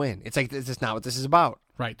want me to win. It's like, this is not what this is about.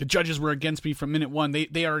 Right. The judges were against me from minute 1.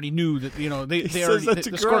 They already knew that, they already,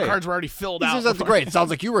 the scorecards were already filled out. That's great. It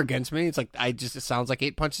sounds like you were against me. It's like, it sounds like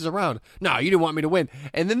 8 punches around. No, you didn't want me to win.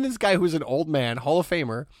 And then this guy who's an old man, Hall of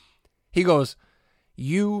Famer, he goes,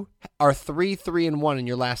 you are 3-3-1 in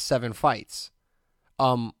your last 7 fights.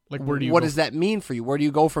 Like, where do you what go? does that mean for you? Where do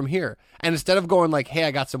you go from here? And instead of going like, hey,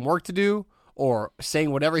 I got some work to do, or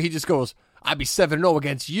saying whatever, he just goes, I'd be 7-0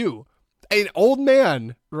 against you. An old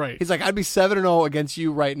man. Right. He's like, I'd be 7-0 against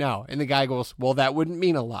you right now. And the guy goes, well, that wouldn't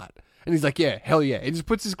mean a lot. And he's like, yeah, hell yeah. He just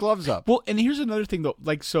puts his gloves up. Well, and here's another thing, though.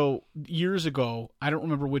 Like, so years ago, I don't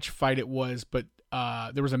remember which fight it was, but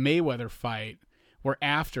there was a Mayweather fight where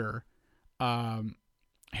after Harold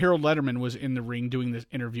Letterman was in the ring doing this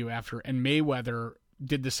interview after, and Mayweather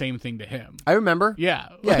did the same thing to him. I remember. Yeah.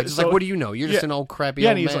 Yeah, it's like, what do you know? You're just an old crappy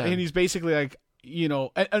old man. And he's basically like, you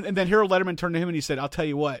know, and then Harold Letterman turned to him and he said, I'll tell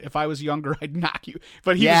you what, if I was younger, I'd knock you.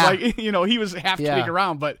 But he was like, you know, he was half kidding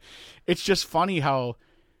around. But it's just funny how,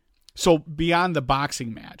 so beyond the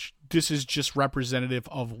boxing match, this is just representative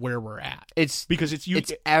of where we're at. It's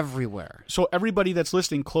everywhere. So everybody that's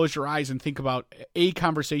listening, close your eyes and think about a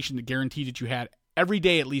conversation that guaranteed that you had every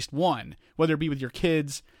day, at least one, whether it be with your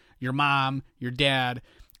kids, your mom, your dad,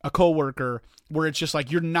 a coworker, where it's just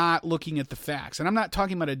like you're not looking at the facts. And I'm not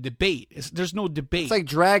talking about a debate. There's no debate. It's like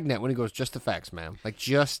Dragnet when he goes, just the facts, man. Like,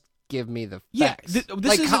 just give me the facts. This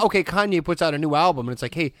like, okay, Kanye puts out a new album, and it's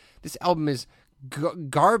like, hey, this album is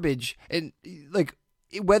garbage. And, like,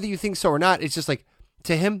 whether you think so or not, it's just like,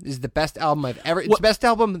 to him, this is the best album I've ever... It's the best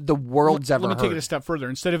album the world's ever heard. Let me take it a step further.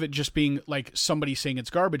 Instead of it just being like somebody saying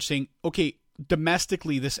it's garbage, saying, okay,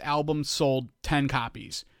 domestically, this album sold 10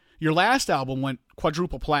 copies. Your last album went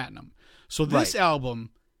quadruple platinum. So this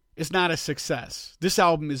album is not a success. This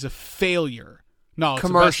album is a failure. No, it's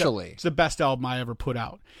commercially, it's the best album I ever put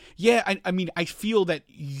out. Yeah, I mean, I feel that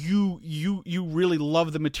you really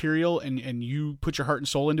love the material and you put your heart and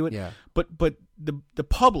soul into it. Yeah. But the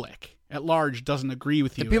public at large doesn't agree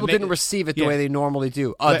with you. The people didn't receive it the way they normally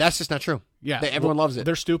do. That's just not true. Yeah, everyone loves it.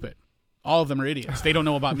 They're stupid. All of them are idiots. They don't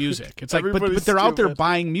know about music. It's like, but they're out there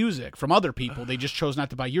buying music from other people. They just chose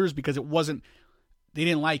not to buy yours because it wasn't. They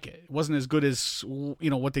didn't like it. It wasn't as good as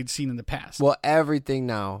what they'd seen in the past. Well, everything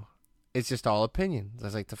now, it's just all opinion.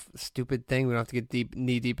 That's like the stupid thing. We don't have to get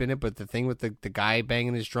knee deep in it, but the thing with the guy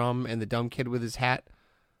banging his drum and the dumb kid with his hat.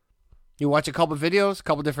 You watch a couple videos, a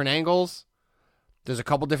couple different angles. There's a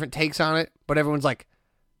couple different takes on it, but everyone's like,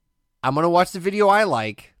 I'm gonna watch the video I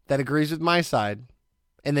like that agrees with my side.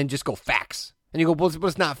 And then just go facts. And you go, but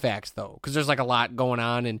it's not facts, though, because there's like a lot going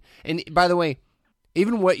on. And by the way,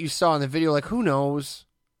 even what you saw in the video, like, who knows?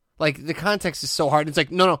 Like, the context is so hard. It's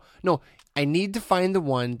like, no. I need to find the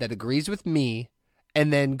one that agrees with me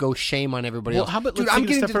and then go shame on everybody else. How about, dude, I'm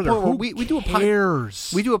getting to the point where we do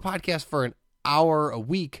a podcast for an hour a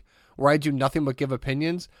week where I do nothing but give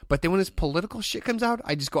opinions. But then when this political shit comes out,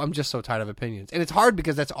 I just go, I'm just so tired of opinions. And it's hard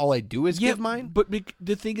because that's all I do is give mine. But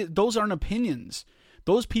the thing is, those aren't opinions.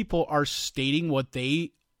 Those people are stating what they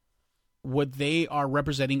are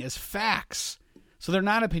representing as facts. So they're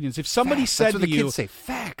not opinions. If somebody said to you, kids say,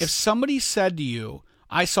 facts. If somebody said to you,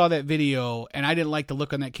 I saw that video and I didn't like the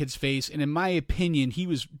look on that kid's face, and in my opinion, he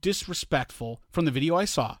was disrespectful from the video I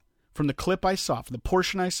saw, from the clip I saw, from the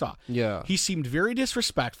portion I saw. Yeah. He seemed very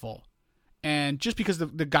disrespectful. And just because the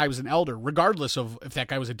guy was an elder, regardless of if that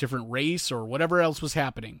guy was a different race or whatever else was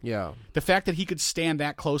happening, the fact that he could stand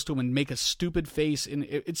that close to him and make a stupid face, and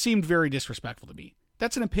it seemed very disrespectful to me.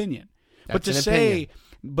 That's an opinion. But it's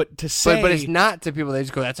not to people. They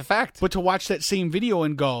just go, that's a fact. But to watch that same video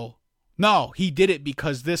and go, no, he did it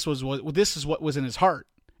because this is what was in his heart.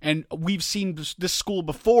 And we've seen this school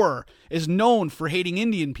before is known for hating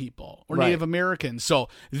Indian people or Native Americans. So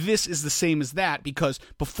this is the same as that because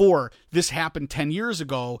before this happened 10 years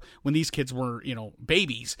ago when these kids were,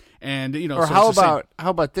 babies. And, or so how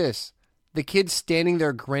about this? The kid standing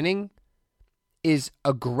there grinning is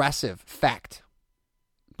aggressive. Fact.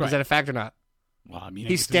 Right. Is that a fact or not? Well, I mean,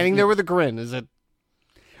 he's standing there with a grin. Is it?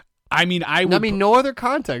 I mean, no other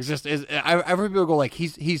context. Just I've heard people go like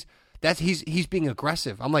he's being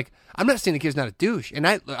aggressive. I'm like, I'm not saying the kid's not a douche. And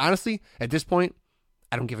I honestly, at this point,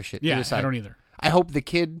 I don't give a shit. Yeah, I don't either. I hope the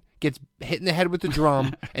kid gets hit in the head with the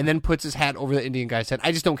drum and then puts his hat over the Indian guy's head.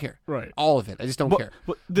 I just don't care. Right. All of it. I just don't care.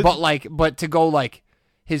 But to go like,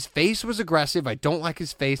 his face was aggressive. I don't like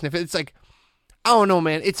his face. And if it's like, I don't know,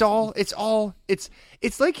 man. It's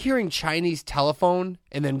like hearing Chinese telephone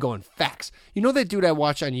and then going facts. You know that dude I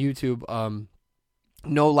watch on YouTube,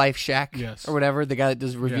 No Life Shack, or whatever, the guy that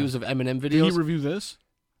does reviews of Eminem videos. Did he review this?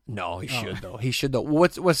 No, he should though. He should though.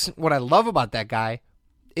 What I love about that guy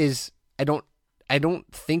is I don't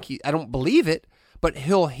believe it, but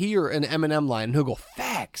he'll hear an Eminem line and he'll go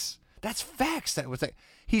facts. That's facts. That was like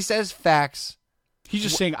he says facts. He's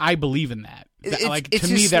just saying I believe in that. It's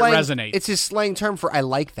to me, that resonates. It's his slang term for I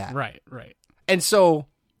like that. Right. And so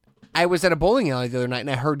I was at a bowling alley the other night, and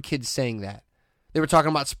I heard kids saying that. They were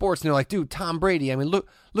talking about sports, and they're like, "Dude, Tom Brady. I mean,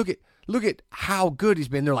 look at how good he's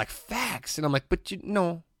been." They're like, "Facts," and I'm like, "But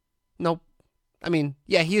no. I mean,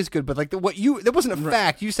 yeah, he is good, but like that wasn't a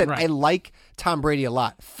fact. You said I like Tom Brady a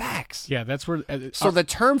lot. Facts. Yeah, that's where. So the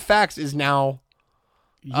term facts is now,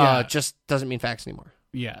 just doesn't mean facts anymore.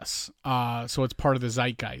 Yes. So it's part of the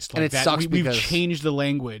zeitgeist. Like and it sucks we've because changed the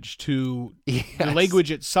language to the language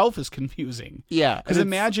itself is confusing. Yeah. Because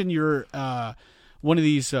imagine you're one of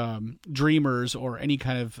these dreamers or any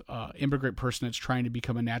kind of immigrant person that's trying to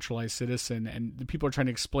become a naturalized citizen, and the people are trying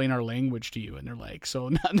to explain our language to you, and they're like,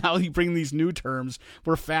 so now you bring these new terms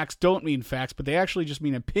where facts don't mean facts, but they actually just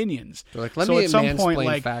mean opinions. They're like, let me at some point,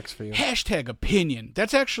 like, facts for you. Hashtag opinion.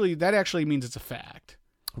 That actually means it's a fact.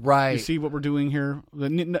 Right. You see what we're doing here?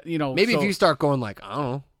 Maybe if you start going like, I don't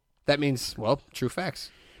know, that means, well, true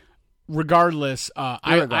facts. Regardless,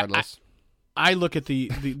 regardless. I look at the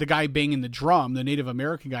guy banging the drum, the Native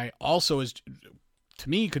American guy, also is, to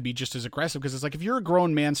me, could be just as aggressive, because it's like, if you're a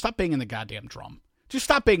grown man, stop banging the goddamn drum. Just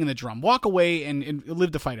stop banging the drum. Walk away and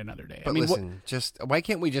live to fight another day. But listen, why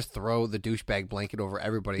can't we just throw the douchebag blanket over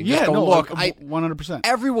everybody? Yeah, just go, look, 100%.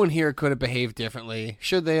 Everyone here could have behaved differently.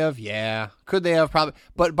 Should they have? Yeah. Could they have? Probably.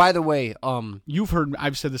 But by the way, you've heard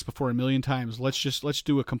I've said this before a million times. Let's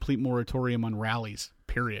do a complete moratorium on rallies.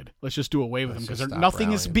 Period. Let's just do away with them, because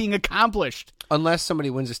nothing is being accomplished unless somebody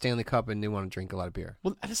wins a Stanley Cup and they want to drink a lot of beer.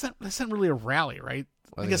 Well, that's not really a rally, right?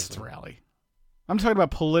 I guess it's a rally. I'm talking about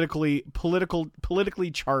politically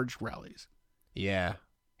charged rallies. Yeah,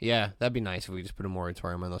 that'd be nice if we just put a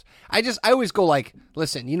moratorium on those. I always go like,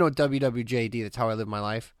 listen, WWJD, that's how I live my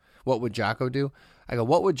life. What would Jocko do? I go,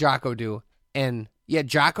 what would Jocko do? And yeah,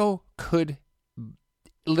 Jocko could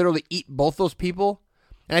literally eat both those people.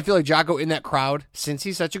 And I feel like Jocko in that crowd, since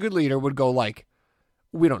he's such a good leader, would go like,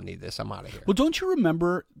 we don't need this. I'm out of here. Well, don't you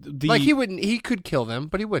remember he could kill them,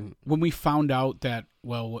 but he wouldn't. When we found out that,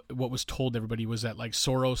 well, what was told to everybody was that like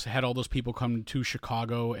Soros had all those people come to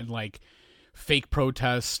Chicago and like fake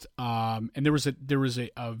protest. And there was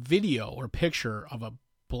a video or picture of a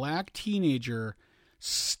black teenager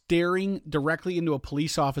staring directly into a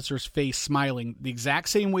police officer's face, smiling the exact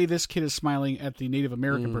same way this kid is smiling at the Native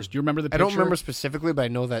American person. Do you remember the picture? I don't remember specifically, but I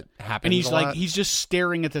know that happened. And he's just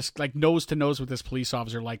staring at this, like, nose to nose with this police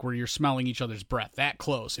officer, like where you're smelling each other's breath that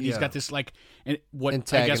close. And he's got this like, what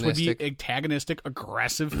I guess would be antagonistic,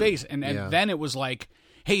 aggressive face. And then it was like,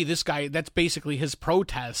 hey, this guy, that's basically his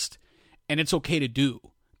protest, and it's okay to do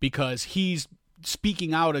because he's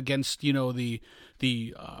speaking out against, the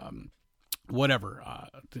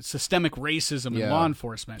systemic racism in law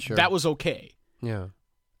enforcement. Sure. That was okay. Yeah.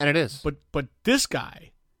 And it is. But this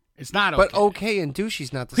guy, it's not okay. But okay and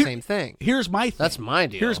douchey's not the same thing. Here's my thing. That's my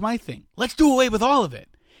deal. Here's my thing. Let's do away with all of it.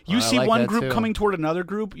 You see one group coming toward another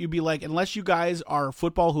group, you'd be like, unless you guys are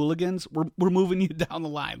football hooligans, we're moving you down the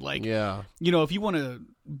line. Like, if you want to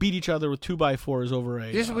beat each other with 2x4s over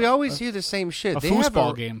we always hear the same shit. A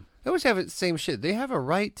foosball game. They always have the same shit. They have a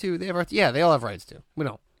right to. They all have rights to. We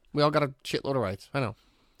know. We all got a shitload of rights. I know.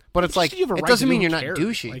 But it's like, it doesn't mean you're not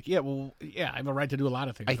douchey. Like, I have a right to do a lot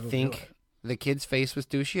of things. I think the kid's face was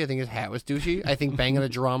douchey. I think his hat was douchey. I think banging a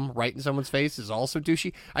drum right in someone's face is also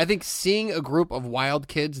douchey. I think seeing a group of wild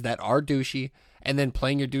kids that are douchey and then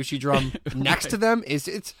playing your douchey drum next to them I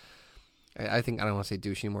think, I don't want to say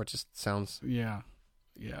douchey anymore. It just sounds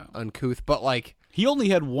uncouth. But like, he only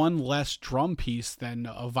had one less drum piece than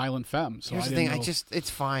a Violent Femme. So here's the thing. It's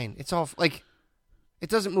fine. It's all like, it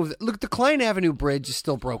doesn't move. Look, the Klein Avenue Bridge is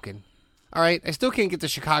still broken. All right? I still can't get to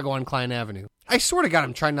Chicago on Klein Avenue. I swear to God,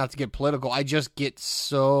 I'm trying not to get political. I just get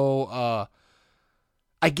so,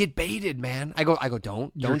 I get baited, man. I go,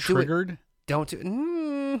 don't You're triggered? Don't do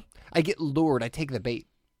it. I get lured. I take the bait.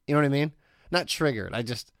 You know what I mean? Not triggered. I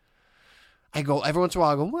go, every once in a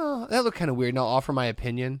while, I go, well, that looked kind of weird, and I'll offer my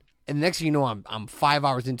opinion. And the next thing you know, I'm 5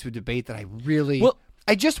 hours into a debate that I really... Well,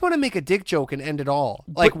 I just want to make a dick joke and end it all.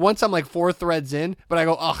 Like, once I'm like 4 threads in, but I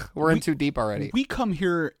go, we're in too deep already. We come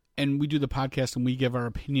here and we do the podcast and we give our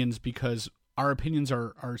opinions because our opinions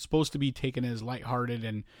are supposed to be taken as lighthearted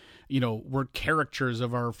and, we're caricatures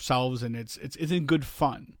of ourselves and it's in good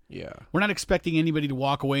fun. Yeah. We're not expecting anybody to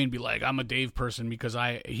walk away and be like, I'm a Dave person because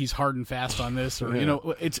he's hard and fast on this or,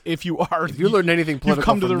 it's if you are. If you learn anything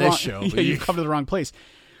political from this show. Yeah, you've come to the wrong place.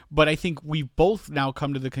 But I think we've both now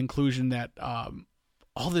come to the conclusion that,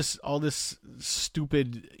 all this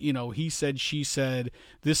stupid, he said, she said,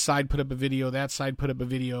 this side put up a video, that side put up a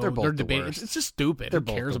video. They're both debating. It's just stupid. Who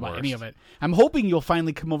cares about any of it? I'm hoping you'll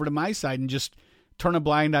finally come over to my side and just turn a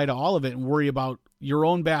blind eye to all of it and worry about your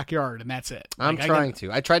own backyard, and that's it. I'm trying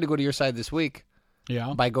to. I tried to go to your side this week.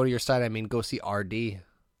 Yeah. By go to your side, I mean go see RD.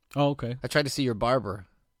 Oh, okay. I tried to see your barber,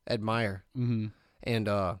 Ed Meyer, Mm-hmm. and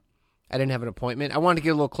I didn't have an appointment. I wanted to get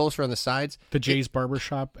a little closer on the sides. The Jay's Barber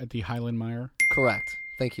Shop at the Highland Mire. Correct.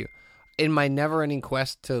 Thank you. In my never-ending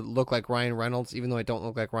quest to look like Ryan Reynolds, even though I don't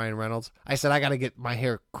look like Ryan Reynolds, I said I got to get my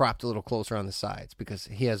hair cropped a little closer on the sides because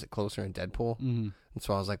he has it closer in Deadpool. Mm-hmm. And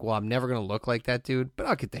so I was like, well, I'm never going to look like that dude, but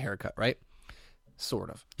I'll get the haircut, right? Sort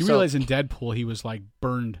of. You realize in Deadpool he was like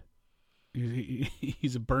burned.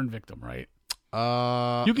 He's a burn victim, right?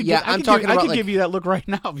 I could give you that look right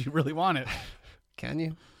now if you really want it. Can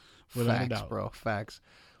you? Without Facts, a doubt. bro. Facts.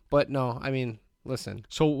 But no, I mean, listen.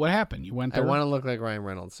 So what happened? You went there? I want to look like Ryan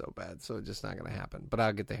Reynolds so bad, so it's just not going to happen. But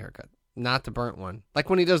I'll get the haircut. Not the burnt one. Like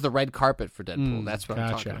when he does the red carpet for Deadpool. That's what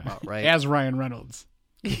I'm talking about, right? As Ryan Reynolds.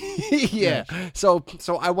 Yeah. So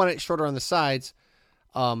I want it shorter on the sides,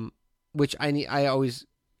 which I always...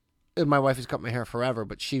 My wife has cut my hair forever,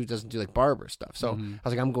 but she doesn't do like barber stuff. So I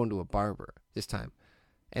was like, I'm going to a barber this time.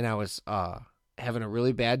 And I was having a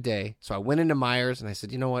really bad day. So I went into Myers and I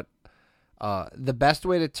said, you know what? The best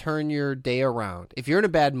way to turn your day around, if you're in a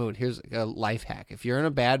bad mood, here's a life hack. If you're in a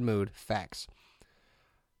bad mood, facts.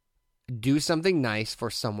 Do something nice for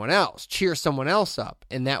someone else. Cheer someone else up,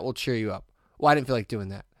 and that will cheer you up. Well, I didn't feel like doing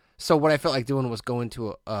that. So what I felt like doing was going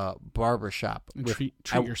to a barber shop. Treat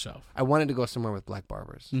yourself. I wanted to go somewhere with black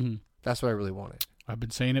barbers. Mm-hmm. That's what I really wanted. I've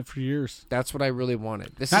been saying it for years. That's what I really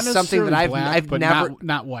wanted. This Not is something that I've but never...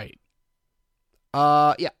 Not white.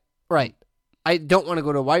 Yeah, right. I don't want to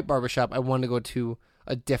go to a white barbershop. I want to go to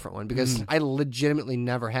a different one because I legitimately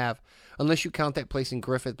never have. Unless you count that place in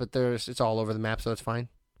Griffith, but it's all over the map, so it's fine.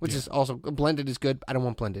 Which is also... Blended is good. I don't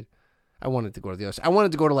want blended. I wanted to go to the other side. I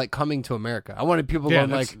wanted to go to like Coming to America. I wanted people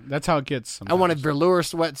going like... That's how it gets sometimes. I wanted velour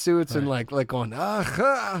sweatsuits and like going,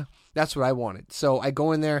 That's what I wanted. So I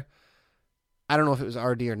go in there. I don't know if it was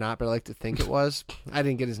RD or not, but I like to think it was. I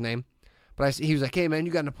didn't get his name. But he was like, hey, man,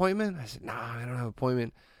 you got an appointment? I said, nah, I don't have an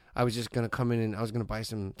appointment. I was just going to come in and I was going to buy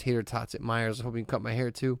some tater tots at Myers. I hope you can cut my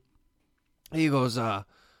hair too. He goes,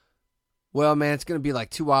 well, man, it's going to be like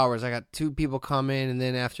 2 hours. I got 2 people coming and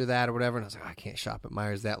then after that or whatever. And I was like, I can't shop at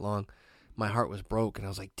Myers that long. My heart was broke. And I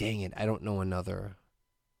was like, dang it, I don't know another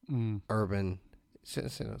urban.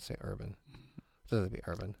 Don't say urban. It doesn't be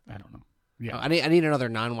urban. I don't know. Yeah, I need another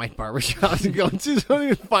non-white barbershop to go to so I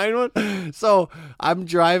can find one. So I'm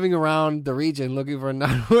driving around the region looking for a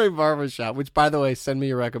non-white barbershop, which, by the way, send me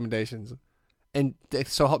your recommendations. And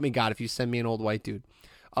so help me God if you send me an old white dude.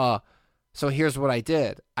 So here's what I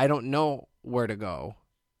did. I don't know where to go,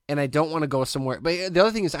 and I don't want to go somewhere. But the other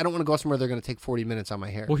thing is I don't want to go somewhere they're going to take 40 minutes on my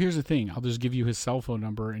hair. Well, here's the thing. I'll just give you his cell phone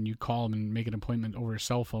number, and you call him and make an appointment over his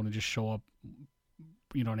cell phone and just show up.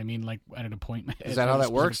 You know what I mean? Like at an appointment. Is that how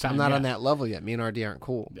that works? I'm not on that level yet. Me and RD aren't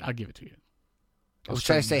cool. I'll give it to you.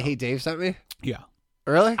 Should I say, hey, Dave sent me? Yeah.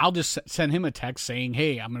 Really? I'll just send him a text saying,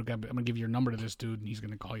 hey, I'm gonna give your number to this dude, and he's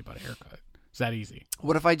gonna call you about a haircut. It's that easy.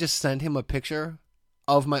 What if I just send him a picture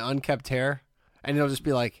of my unkept hair, and it'll just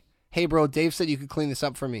be like, hey, bro, Dave said you could clean this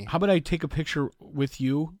up for me. How about I take a picture with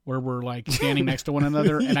you where we're like standing next to one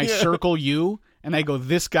another, and I circle you, and I go,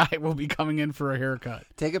 this guy will be coming in for a haircut.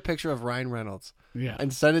 Take a picture of Ryan Reynolds. Yeah.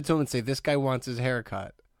 And send it to him and say, this guy wants his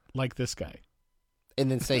haircut. Like this guy.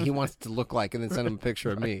 And then say he wants it to look like, and then send him a picture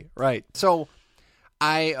of me. Right. So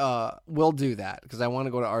I will do that because I want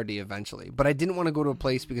to go to RD eventually. But I didn't want to go to a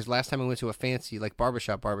place because last time I went to a fancy like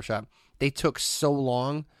barbershop, they took so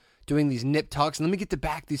long doing these nip tucks. And let me get to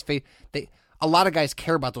back these fade. A lot of guys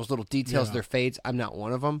care about those little details of their fades. I'm not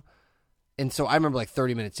one of them. And so I remember like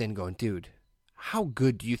 30 minutes in going, dude, how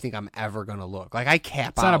good do you think I'm ever going to look? Like I cap out.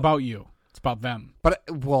 It's not about you. It's about them. But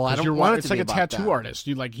I don't want it it's to like be a about tattoo them. artist.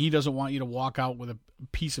 He doesn't want you to walk out with a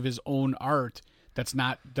piece of his own art that's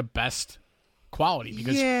not the best quality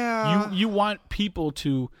because you want people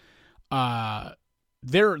to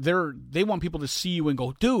they want people to see you and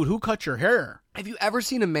go, dude, who cut your hair? Have you ever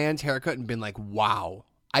seen a man's haircut and been like, wow,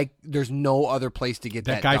 there's no other place to get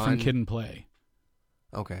that guy done? from Kid and Play.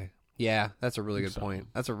 Okay. Yeah, that's a really good point.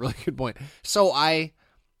 That's a really good point. So I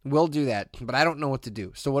will do that, but I don't know what to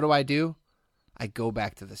do. So what do? I go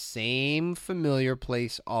back to the same familiar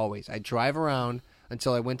place always. I drive around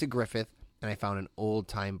until I went to Griffith, and I found an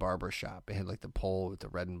old-time barber shop. It had like the pole with the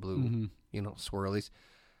red and blue, swirlies.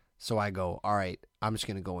 So I go, all right, I'm just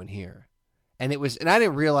going to go in here. And I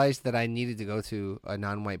didn't realize that I needed to go to a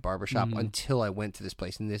non-white barbershop until I went to this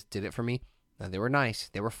place, and this did it for me. Now, they were nice.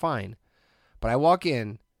 They were fine. But I walk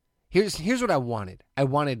in. Here's what I wanted. I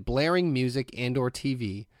wanted blaring music and or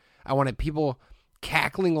TV. I wanted people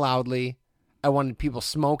cackling loudly. I wanted people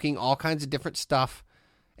smoking all kinds of different stuff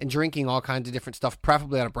and drinking all kinds of different stuff,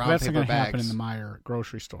 preferably out of brown That's paper not gonna bags. happen in the Meyer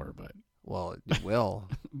grocery store, but Well, it will.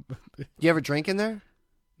 You ever drink in there?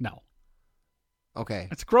 No. Okay.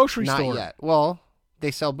 It's a grocery Not store. Not yet. Well,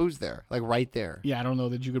 they sell booze there, like right there. Yeah, I don't know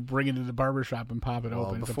that you could bring it to the barbershop and pop it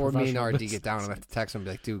open. Before me and RD get down, I'm going to have to text him and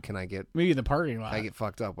be like, dude, can I get... Maybe in the parking lot. I get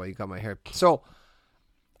fucked up while you cut my hair. So,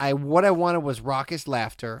 what I wanted was raucous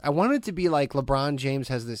laughter. I wanted it to be like LeBron James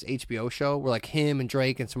has this HBO show where like him and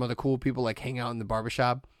Drake and some other cool people like hang out in the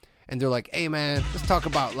barbershop. And they're like, hey, man, let's talk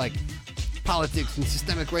about like politics and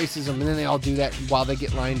systemic racism. And then they all do that while they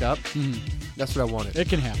get lined up. Mm-hmm. That's what I wanted. It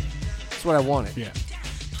can happen. That's what I wanted. Yeah.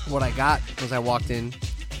 What I got was I walked in,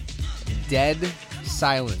 dead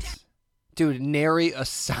silence. Dude, nary a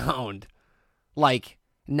sound. Like,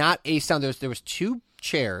 not a sound. There was 2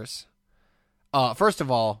 chairs. First of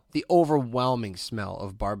all, the overwhelming smell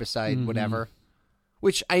of barbicide, whatever.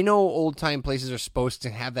 Which I know old-time places are supposed to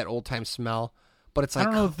have that old-time smell. But it's like...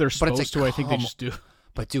 I don't know if they're supposed to. I think they just do.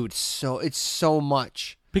 But, dude, it's so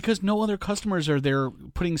much. Because no other customers are there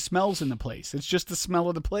putting smells in the place. It's just the smell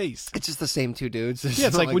of the place. It's just the same 2 dudes. Yeah,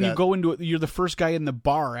 it's like when you go into it, you're the first guy in the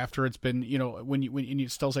bar after it's been, when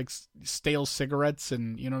it smells like stale cigarettes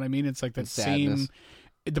and, you know what I mean? It's like that same...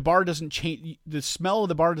 The bar doesn't change. The smell of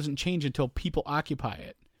the bar doesn't change until people occupy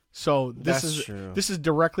it. So this is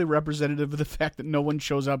directly representative of the fact that no one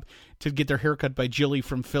shows up to get their haircut by Jilly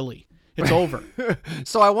from Philly. It's over.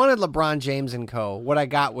 So I wanted LeBron James and co. What I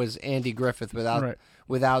got was Andy Griffith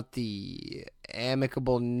without the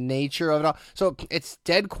amicable nature of it all. So it's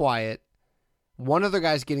dead quiet. One other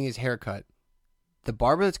guy's getting his hair cut. The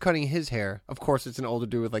barber that's cutting his hair, of course, it's an older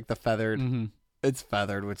dude with like the feathered. Mm-hmm. It's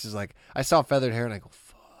feathered, which is like, I saw feathered hair and I go,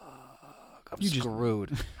 fuck, I'm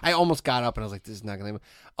screwed. I almost got up and I was like, this is not going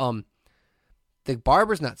to... The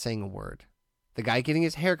barber's not saying a word. The guy getting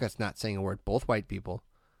his haircut's not saying a word. Both white people.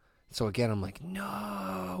 So again, I'm like,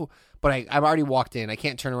 no. But I've already walked in. I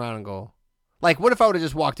can't turn around and go... Like, what if I would have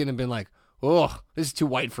just walked in and been like, oh, this is too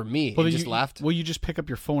white for me, and just left? Well, you just pick up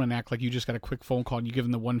your phone and act like you just got a quick phone call and you give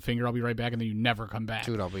them the one finger, I'll be right back, and then you never come back.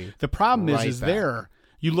 Dude, I'll be The problem right is back. there,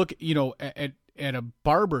 you look, at a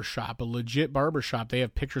barber shop, a legit barber shop, they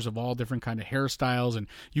have pictures of all different kind of hairstyles, and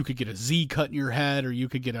you could get a Z cut in your head, or you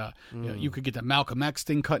could get you could get the Malcolm X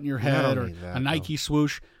thing cut in your head, or a Nike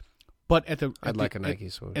swoosh. But I'd like a Nike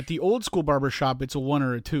swoosh. At the old school barber shop, it's a 1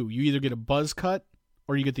 or a 2. You either get a buzz cut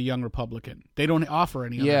or you get the Young Republican. They don't offer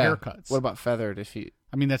any other haircuts. What about feathered?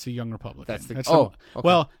 I mean, that's a Young Republican. Okay.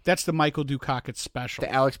 Well, that's the Michael Dukakis special.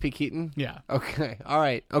 The Alex P. Keaton? Yeah. Okay. All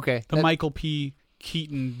right. Okay. The Michael P.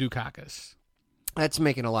 Keaton Dukakis. That's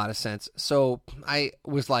making a lot of sense. So I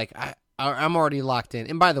was like, I'm already locked in.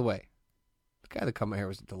 And by the way, the guy that cut my hair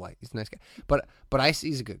was a delight. He's a nice guy. But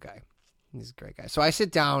he's a good guy. He's a great guy. So I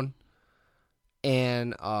sit down,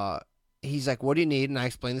 and he's like, what do you need? And I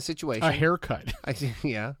explain the situation. A haircut.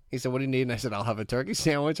 Yeah. He said, what do you need? And I said, I'll have a turkey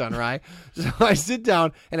sandwich on rye. So I sit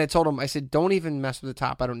down, and I told him, I said, don't even mess with the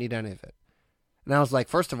top. I don't need any of it. And I was like,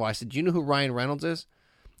 first of all, I said, do you know who Ryan Reynolds is?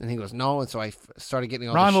 And he goes, no. And so I started getting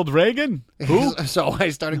all Ronald Reagan? Who? So I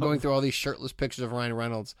started going through all these shirtless pictures of Ryan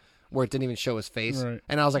Reynolds where it didn't even show his face. Right.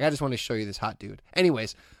 And I was like, I just want to show you this hot dude.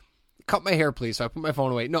 Anyways, cut my hair, please. So I put my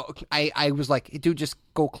phone away. No, I was like, dude, just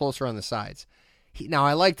go closer on the sides. Now,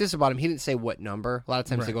 I like this about him. He didn't say what number. A lot of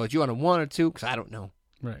times they go, do you want a 1 or 2? Because I don't know.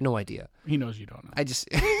 Right. No idea. He knows you don't know. I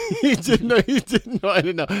just, he didn't know. I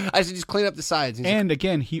didn't know. I said, just clean up the sides. And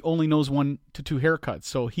again, he only knows 1 to 2 haircuts.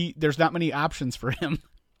 So there's not many options for him.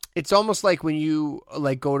 It's almost like when you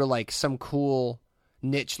like go to like some cool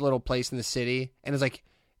niche little place in the city, and it's like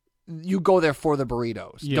you go there for the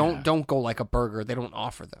burritos. Yeah. Don't go like a burger. They don't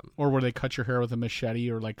offer them. Or where they cut your hair with a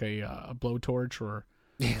machete or like a blowtorch, or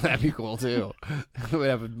yeah, that'd be cool too. It would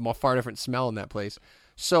have a far different smell in that place.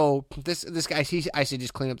 So this guy, I said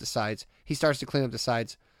just clean up the sides. He starts to clean up the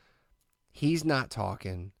sides. He's not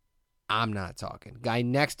talking. I'm not talking. Guy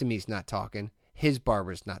next to me is not talking. His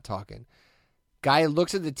barber's not talking. Guy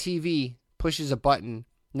looks at the TV, pushes a button.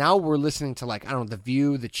 Now we're listening to like, I don't know, The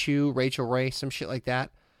View, The Chew, Rachel Ray, some shit like that.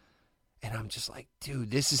 And I'm just like, dude,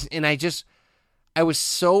 this is... And I was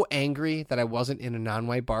so angry that I wasn't in a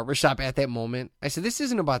non-white barbershop at that moment. I said, this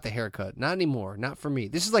isn't about the haircut. Not anymore. Not for me.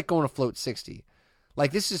 This is like going to Float 60.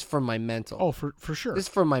 Like, this is for my mental. Oh, for sure. This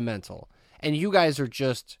is for my mental. And you guys are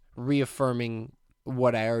just reaffirming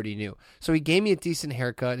what I already knew. So he gave me a decent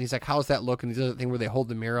haircut, and he's like, how's that look? And he does the thing where they hold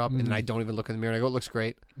the mirror up, and then I don't even look in the mirror, and I go, it looks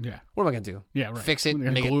great. Yeah. What am I going to do? Yeah, right. Fix it?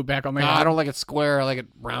 And glue it back on my head? I don't like it square. I like it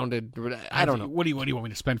rounded. I don't know. What do you want me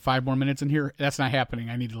to spend 5 more minutes in here? That's not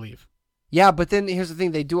happening. I need to leave. Yeah, but then here's the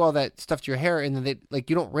thing. They do all that stuff to your hair, and then they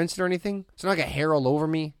you don't rinse it or anything. So now I got hair all over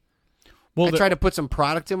me. Well, I tried to put some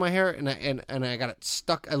product in my hair, and I got it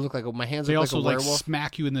stuck. I look like my hands look like a werewolf. They also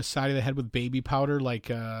smack you in the side of the head with baby powder, like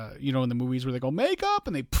in the movies where they go makeup,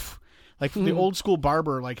 and they Like the old school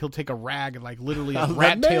barber, like he'll take a rag and like literally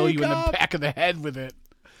rat tail you in the back of the head with it.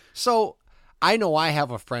 So I know I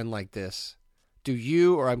have a friend like this. Do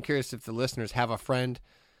you, or I'm curious if the listeners have a friend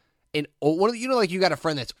in one of like you got a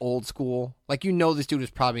friend that's old school. Like this dude was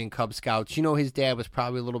probably in Cub Scouts. His dad was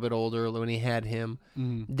probably a little bit older when he had him.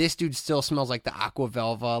 This dude still smells like the Aqua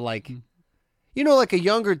Velva. Like like a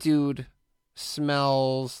younger dude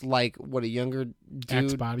smells like what a younger dude.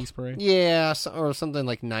 Axe body spray. Yeah, or something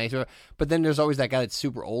like nicer. But then there's always that guy that's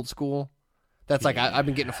super old school. That's like I've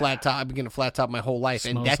been getting a flat top. I've been getting a flat top my whole life,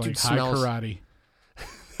 and that dude smells. Karate.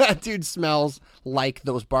 That dude smells like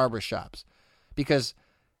those barbershops, because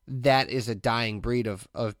that is a dying breed of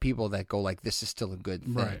people that go like, this is still a good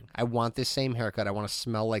thing. Right. I want this same haircut. I want to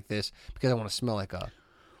smell like this because I want to smell like a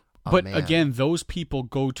But man. again, those people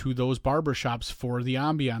go to those barbershops for the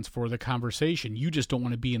ambiance, for the conversation. You just don't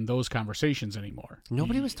want to be in those conversations anymore.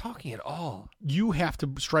 Nobody was talking at all. You have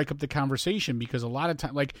to strike up the conversation, because a lot of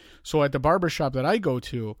time, so at the barbershop that I go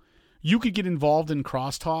to, you could get involved in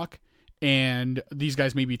crosstalk, and these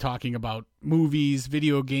guys may be talking about movies,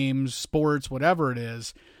 video games, sports, whatever it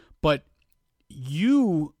is. But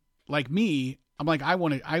you, like me, I'm like, I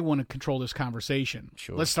want to control this conversation.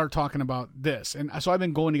 Sure. Let's start talking about this. And so I've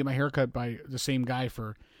been going to get my haircut by the same guy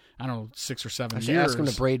for, I don't know, 6 or 7 years. I ask him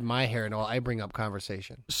to braid my hair, and I bring up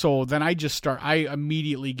conversation. So then I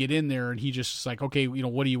immediately get in there, and he just like, okay,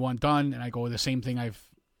 what do you want done? And I go, the same thing I've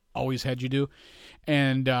always had you do.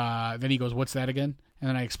 And then he goes, what's that again? And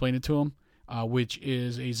then I explain it to him, which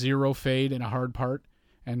is a 0 fade and a hard part,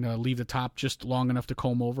 and leave the top just long enough to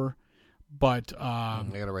comb over. But I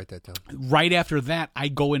gotta write that down. Right after that, I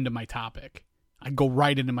go into my topic. I go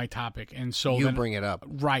right into my topic, and so you bring it up,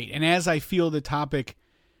 right. And as I feel the topic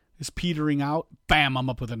is petering out, bam, I'm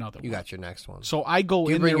up with another one. You got your next one. So I go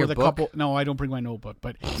in there with a couple. No, I don't bring my notebook,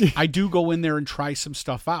 but I do go in there and try some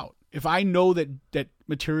stuff out. If I know that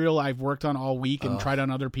material I've worked on all week and tried on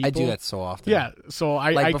other people, I do that so often. Yeah, so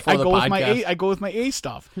I go with my A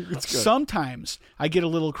stuff. Sometimes I get a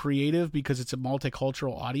little creative because it's a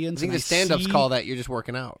multicultural audience. I think the stand-ups call that you're just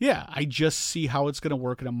working out. Yeah, I just see how it's going to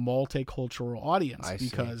work in a multicultural audience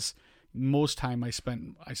because most time I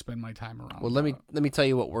spend my time around. Well, let me tell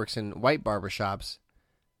you what works in white barbershops.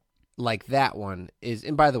 Like that one is,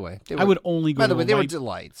 and by the way, I would only go. By the way, they were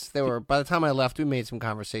delights. They were. By the time I left, we made some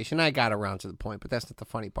conversation. I got around to the point, but that's not the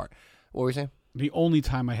funny part. What were you saying? The only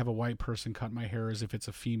time I have a white person cut my hair is if it's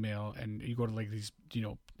a female, and you go to like these,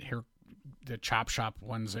 hair, the chop shop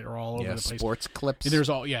ones that are all over the place. Sports clips. There's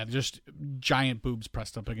just giant boobs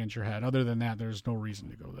pressed up against your head. Other than that, there's no reason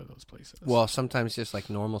to go to those places. Well, sometimes just like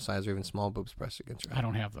normal size or even small boobs pressed against your head. I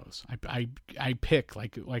don't have those. I pick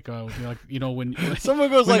like when someone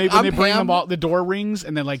goes when when they bring them out, the door rings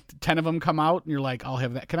and then like 10 of them come out and you're like, I'll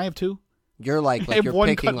have that. Can I have 2? You're like I have you're one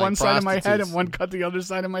picking cut like one side of my head prostitutes. and one cut the other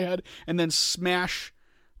side of my head, and then smash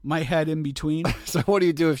my head in between. So what do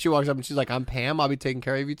you do if she walks up and she's like, I'm Pam, I'll be taking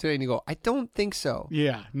care of you today? And you go, I don't think so.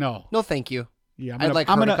 Yeah, no. No, thank you. Yeah, I'm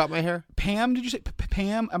gonna cut my hair. Pam, did you say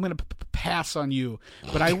Pam? I'm going to pass on you,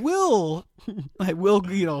 but I will.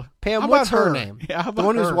 Pam, how what's about her name? Yeah, how the about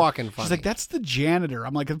one who's her? walking funny. She's like, that's the janitor.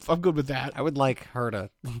 I'm like, I'm good with that. I would like her to.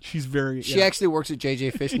 She's very. She actually works at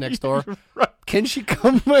JJ Fish next door. Right. Can she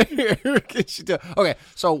come my hair? Can she do? Okay,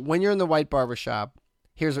 so when you're in the white barbershop,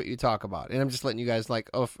 here's what you talk about, and I'm just letting you guys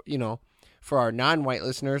for our non-white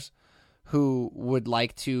listeners who would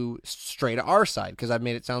like to stray to our side, because I've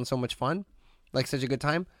made it sound so much fun, like such a good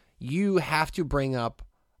time. You have to bring up,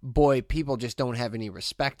 boy, people just don't have any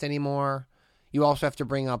respect anymore. You also have to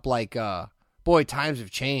bring up boy, times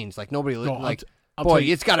have changed. Like nobody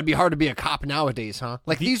it's got to be hard to be a cop nowadays, huh?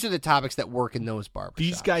 Like these are the topics that work in those barbershops.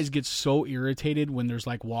 These guys get so irritated when there's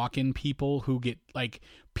like walk-in people who get like,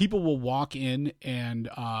 people will walk in and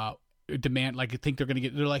demand, like, think they're going to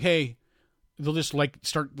they're like, hey, they'll just like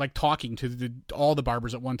start like talking to all the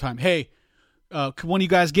barbers at one time. Hey, can one of you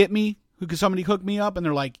guys get me? Could somebody hook me up? And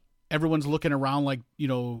they're like, everyone's looking around like,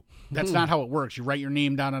 that's not how it works. You write your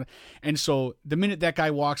name down on it. And so the minute that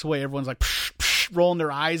guy walks away, everyone's like psh, psh, rolling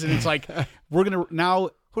their eyes, and it's like, we're gonna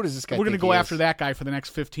now. Who does this guy? We're gonna go after that guy for the next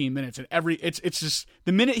 15 minutes, and it's just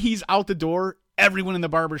the minute he's out the door, everyone in the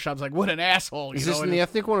barbershop's like, what an asshole. Is this in the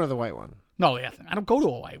ethnic one or the white one? No, the ethnic. I don't go to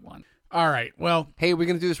a white one. All right. Well, hey, are we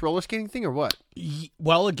gonna do this roller skating thing or what?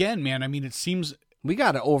 Well, again, man. I mean, it seems. We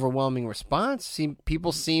got an overwhelming response.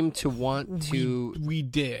 People seem to want to. We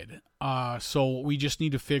did. So we just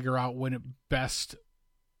need to figure out when it best.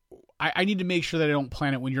 I need to make sure that I don't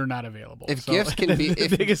plan it when you're not available. If gifts can be,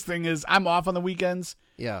 the biggest thing is I'm off on the weekends.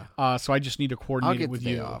 Yeah. So I just need to coordinate it with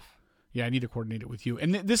you. Off. Yeah, I need to coordinate it with you.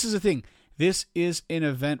 And this is the thing. This is an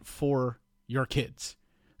event for your kids.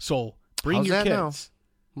 So Bring How's your that now? kids.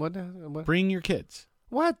 What? Bring your kids.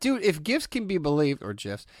 What, dude? If gifts can be believed, or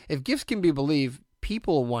GIFs, if gifts can be believed,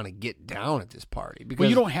 people want to get down at this party because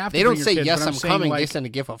you don't have to. They don't bring say your kids, yes, but I'm saying, coming. like, They send a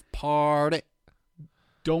gift of party.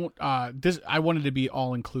 Don't this. I wanted to be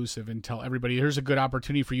all inclusive and tell everybody here's a good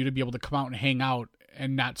opportunity for you to be able to come out and hang out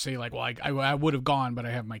and not say like, well, I would have gone, but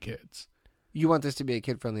I have my kids. You want this to be a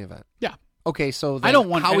kid friendly event? Yeah. Okay, so then I don't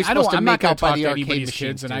want. how are we I don't. supposed to I'm not make going out to by talk the to arcade anybody's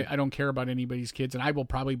machines, kids, and I don't care about anybody's kids, and I will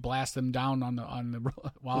probably blast them down on the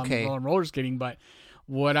while Okay. I'm roller skating. But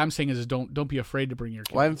what I'm saying is don't be afraid to bring your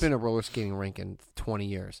kids. Well, I haven't been to a roller skating rink in 20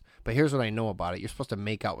 years, but here's what I know about it: you're supposed to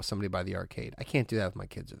make out with somebody by the arcade. I can't do that if my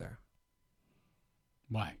kids are there.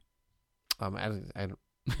 Why? I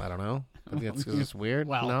don't know. I think that's 'cause it's weird.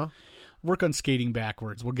 Well, no, work on skating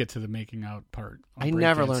backwards. We'll get to the making out part. I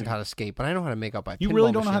never learned how to skate, but I know how to make out by. You pinball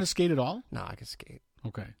really don't know how to machines. skate at all? No, I can skate.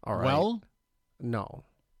 Okay. All right. Well, no.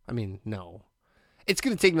 I mean, no. It's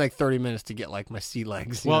going to take me like 30 minutes to get like my sea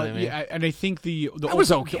legs. You know what I mean? yeah, and I think the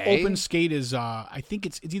was open, okay. the open skate is I think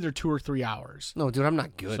it's either 2 or 3 hours. No, dude, I'm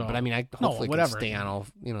not good, So- but I mean, I No, hopefully whatever. can stay on all,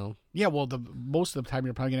 you know. Yeah, well, the most of the time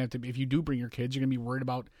you're probably gonna have to. If you do bring your kids, you're gonna be worried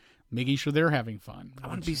about making sure they're having fun. I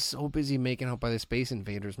want to be so busy making out by the Space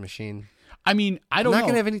Invaders machine. I mean, I don't I'm know.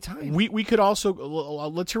 not going to have any time. We could also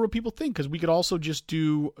let's hear what people think because we could also just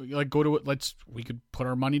do like go to it. We could put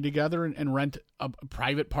our money together and rent a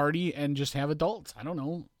private party and just have adults. I don't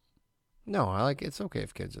know. No, it's okay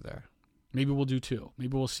if kids are there. Maybe we'll do 2.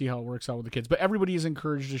 Maybe we'll see how it works out with the kids. But everybody is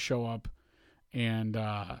encouraged to show up, and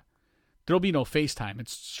there'll be no FaceTime.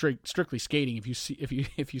 It's strictly skating. If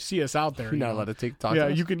you see us out there, You're not allowed to take talk. Yeah,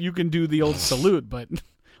 to us? you can do the old salute, but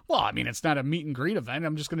well, I mean, it's not a meet and greet event.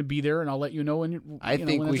 I'm just going to be there, and I'll let you know when. I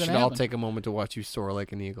think when we that's should gonna all happen. take a moment to watch you soar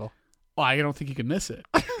like an eagle. Well, I don't think you can miss it.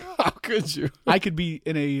 How could you? I could be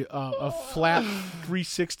in a flat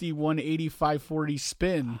 360, 180, 540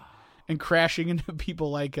 spin and crashing into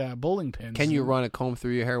people like bowling pins. Can you run a comb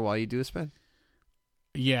through your hair while you do a spin?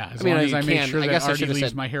 Yeah, as I mean, long as you I make can. sure I that guess I Artie should've leaves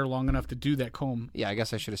said- my hair long enough to do that comb. Yeah, I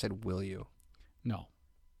guess I should have said, will you? No.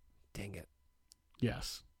 Dang it.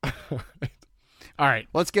 Yes. All right.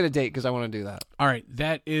 Let's get a date because I want to do that. All right.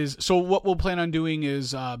 That is so. What we'll plan on doing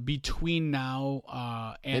is between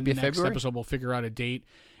now and Maybe the next February? episode, we'll figure out a date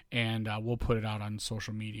and we'll put it out on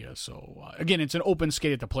social media. So again, it's an open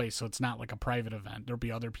skate at the place, so it's not like a private event. There'll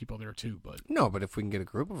be other people there too. But No, but if we can get a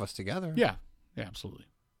group of us together. yeah, absolutely.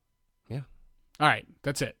 Yeah. All right.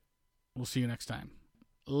 That's it. We'll see you next time.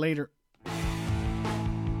 Later.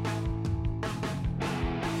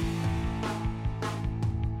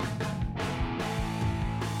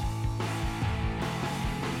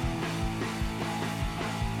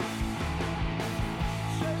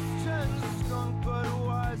 Chase 10 skunk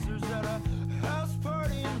Budweisers at a house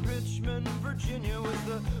party in Richmond, Virginia, with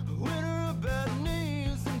the wind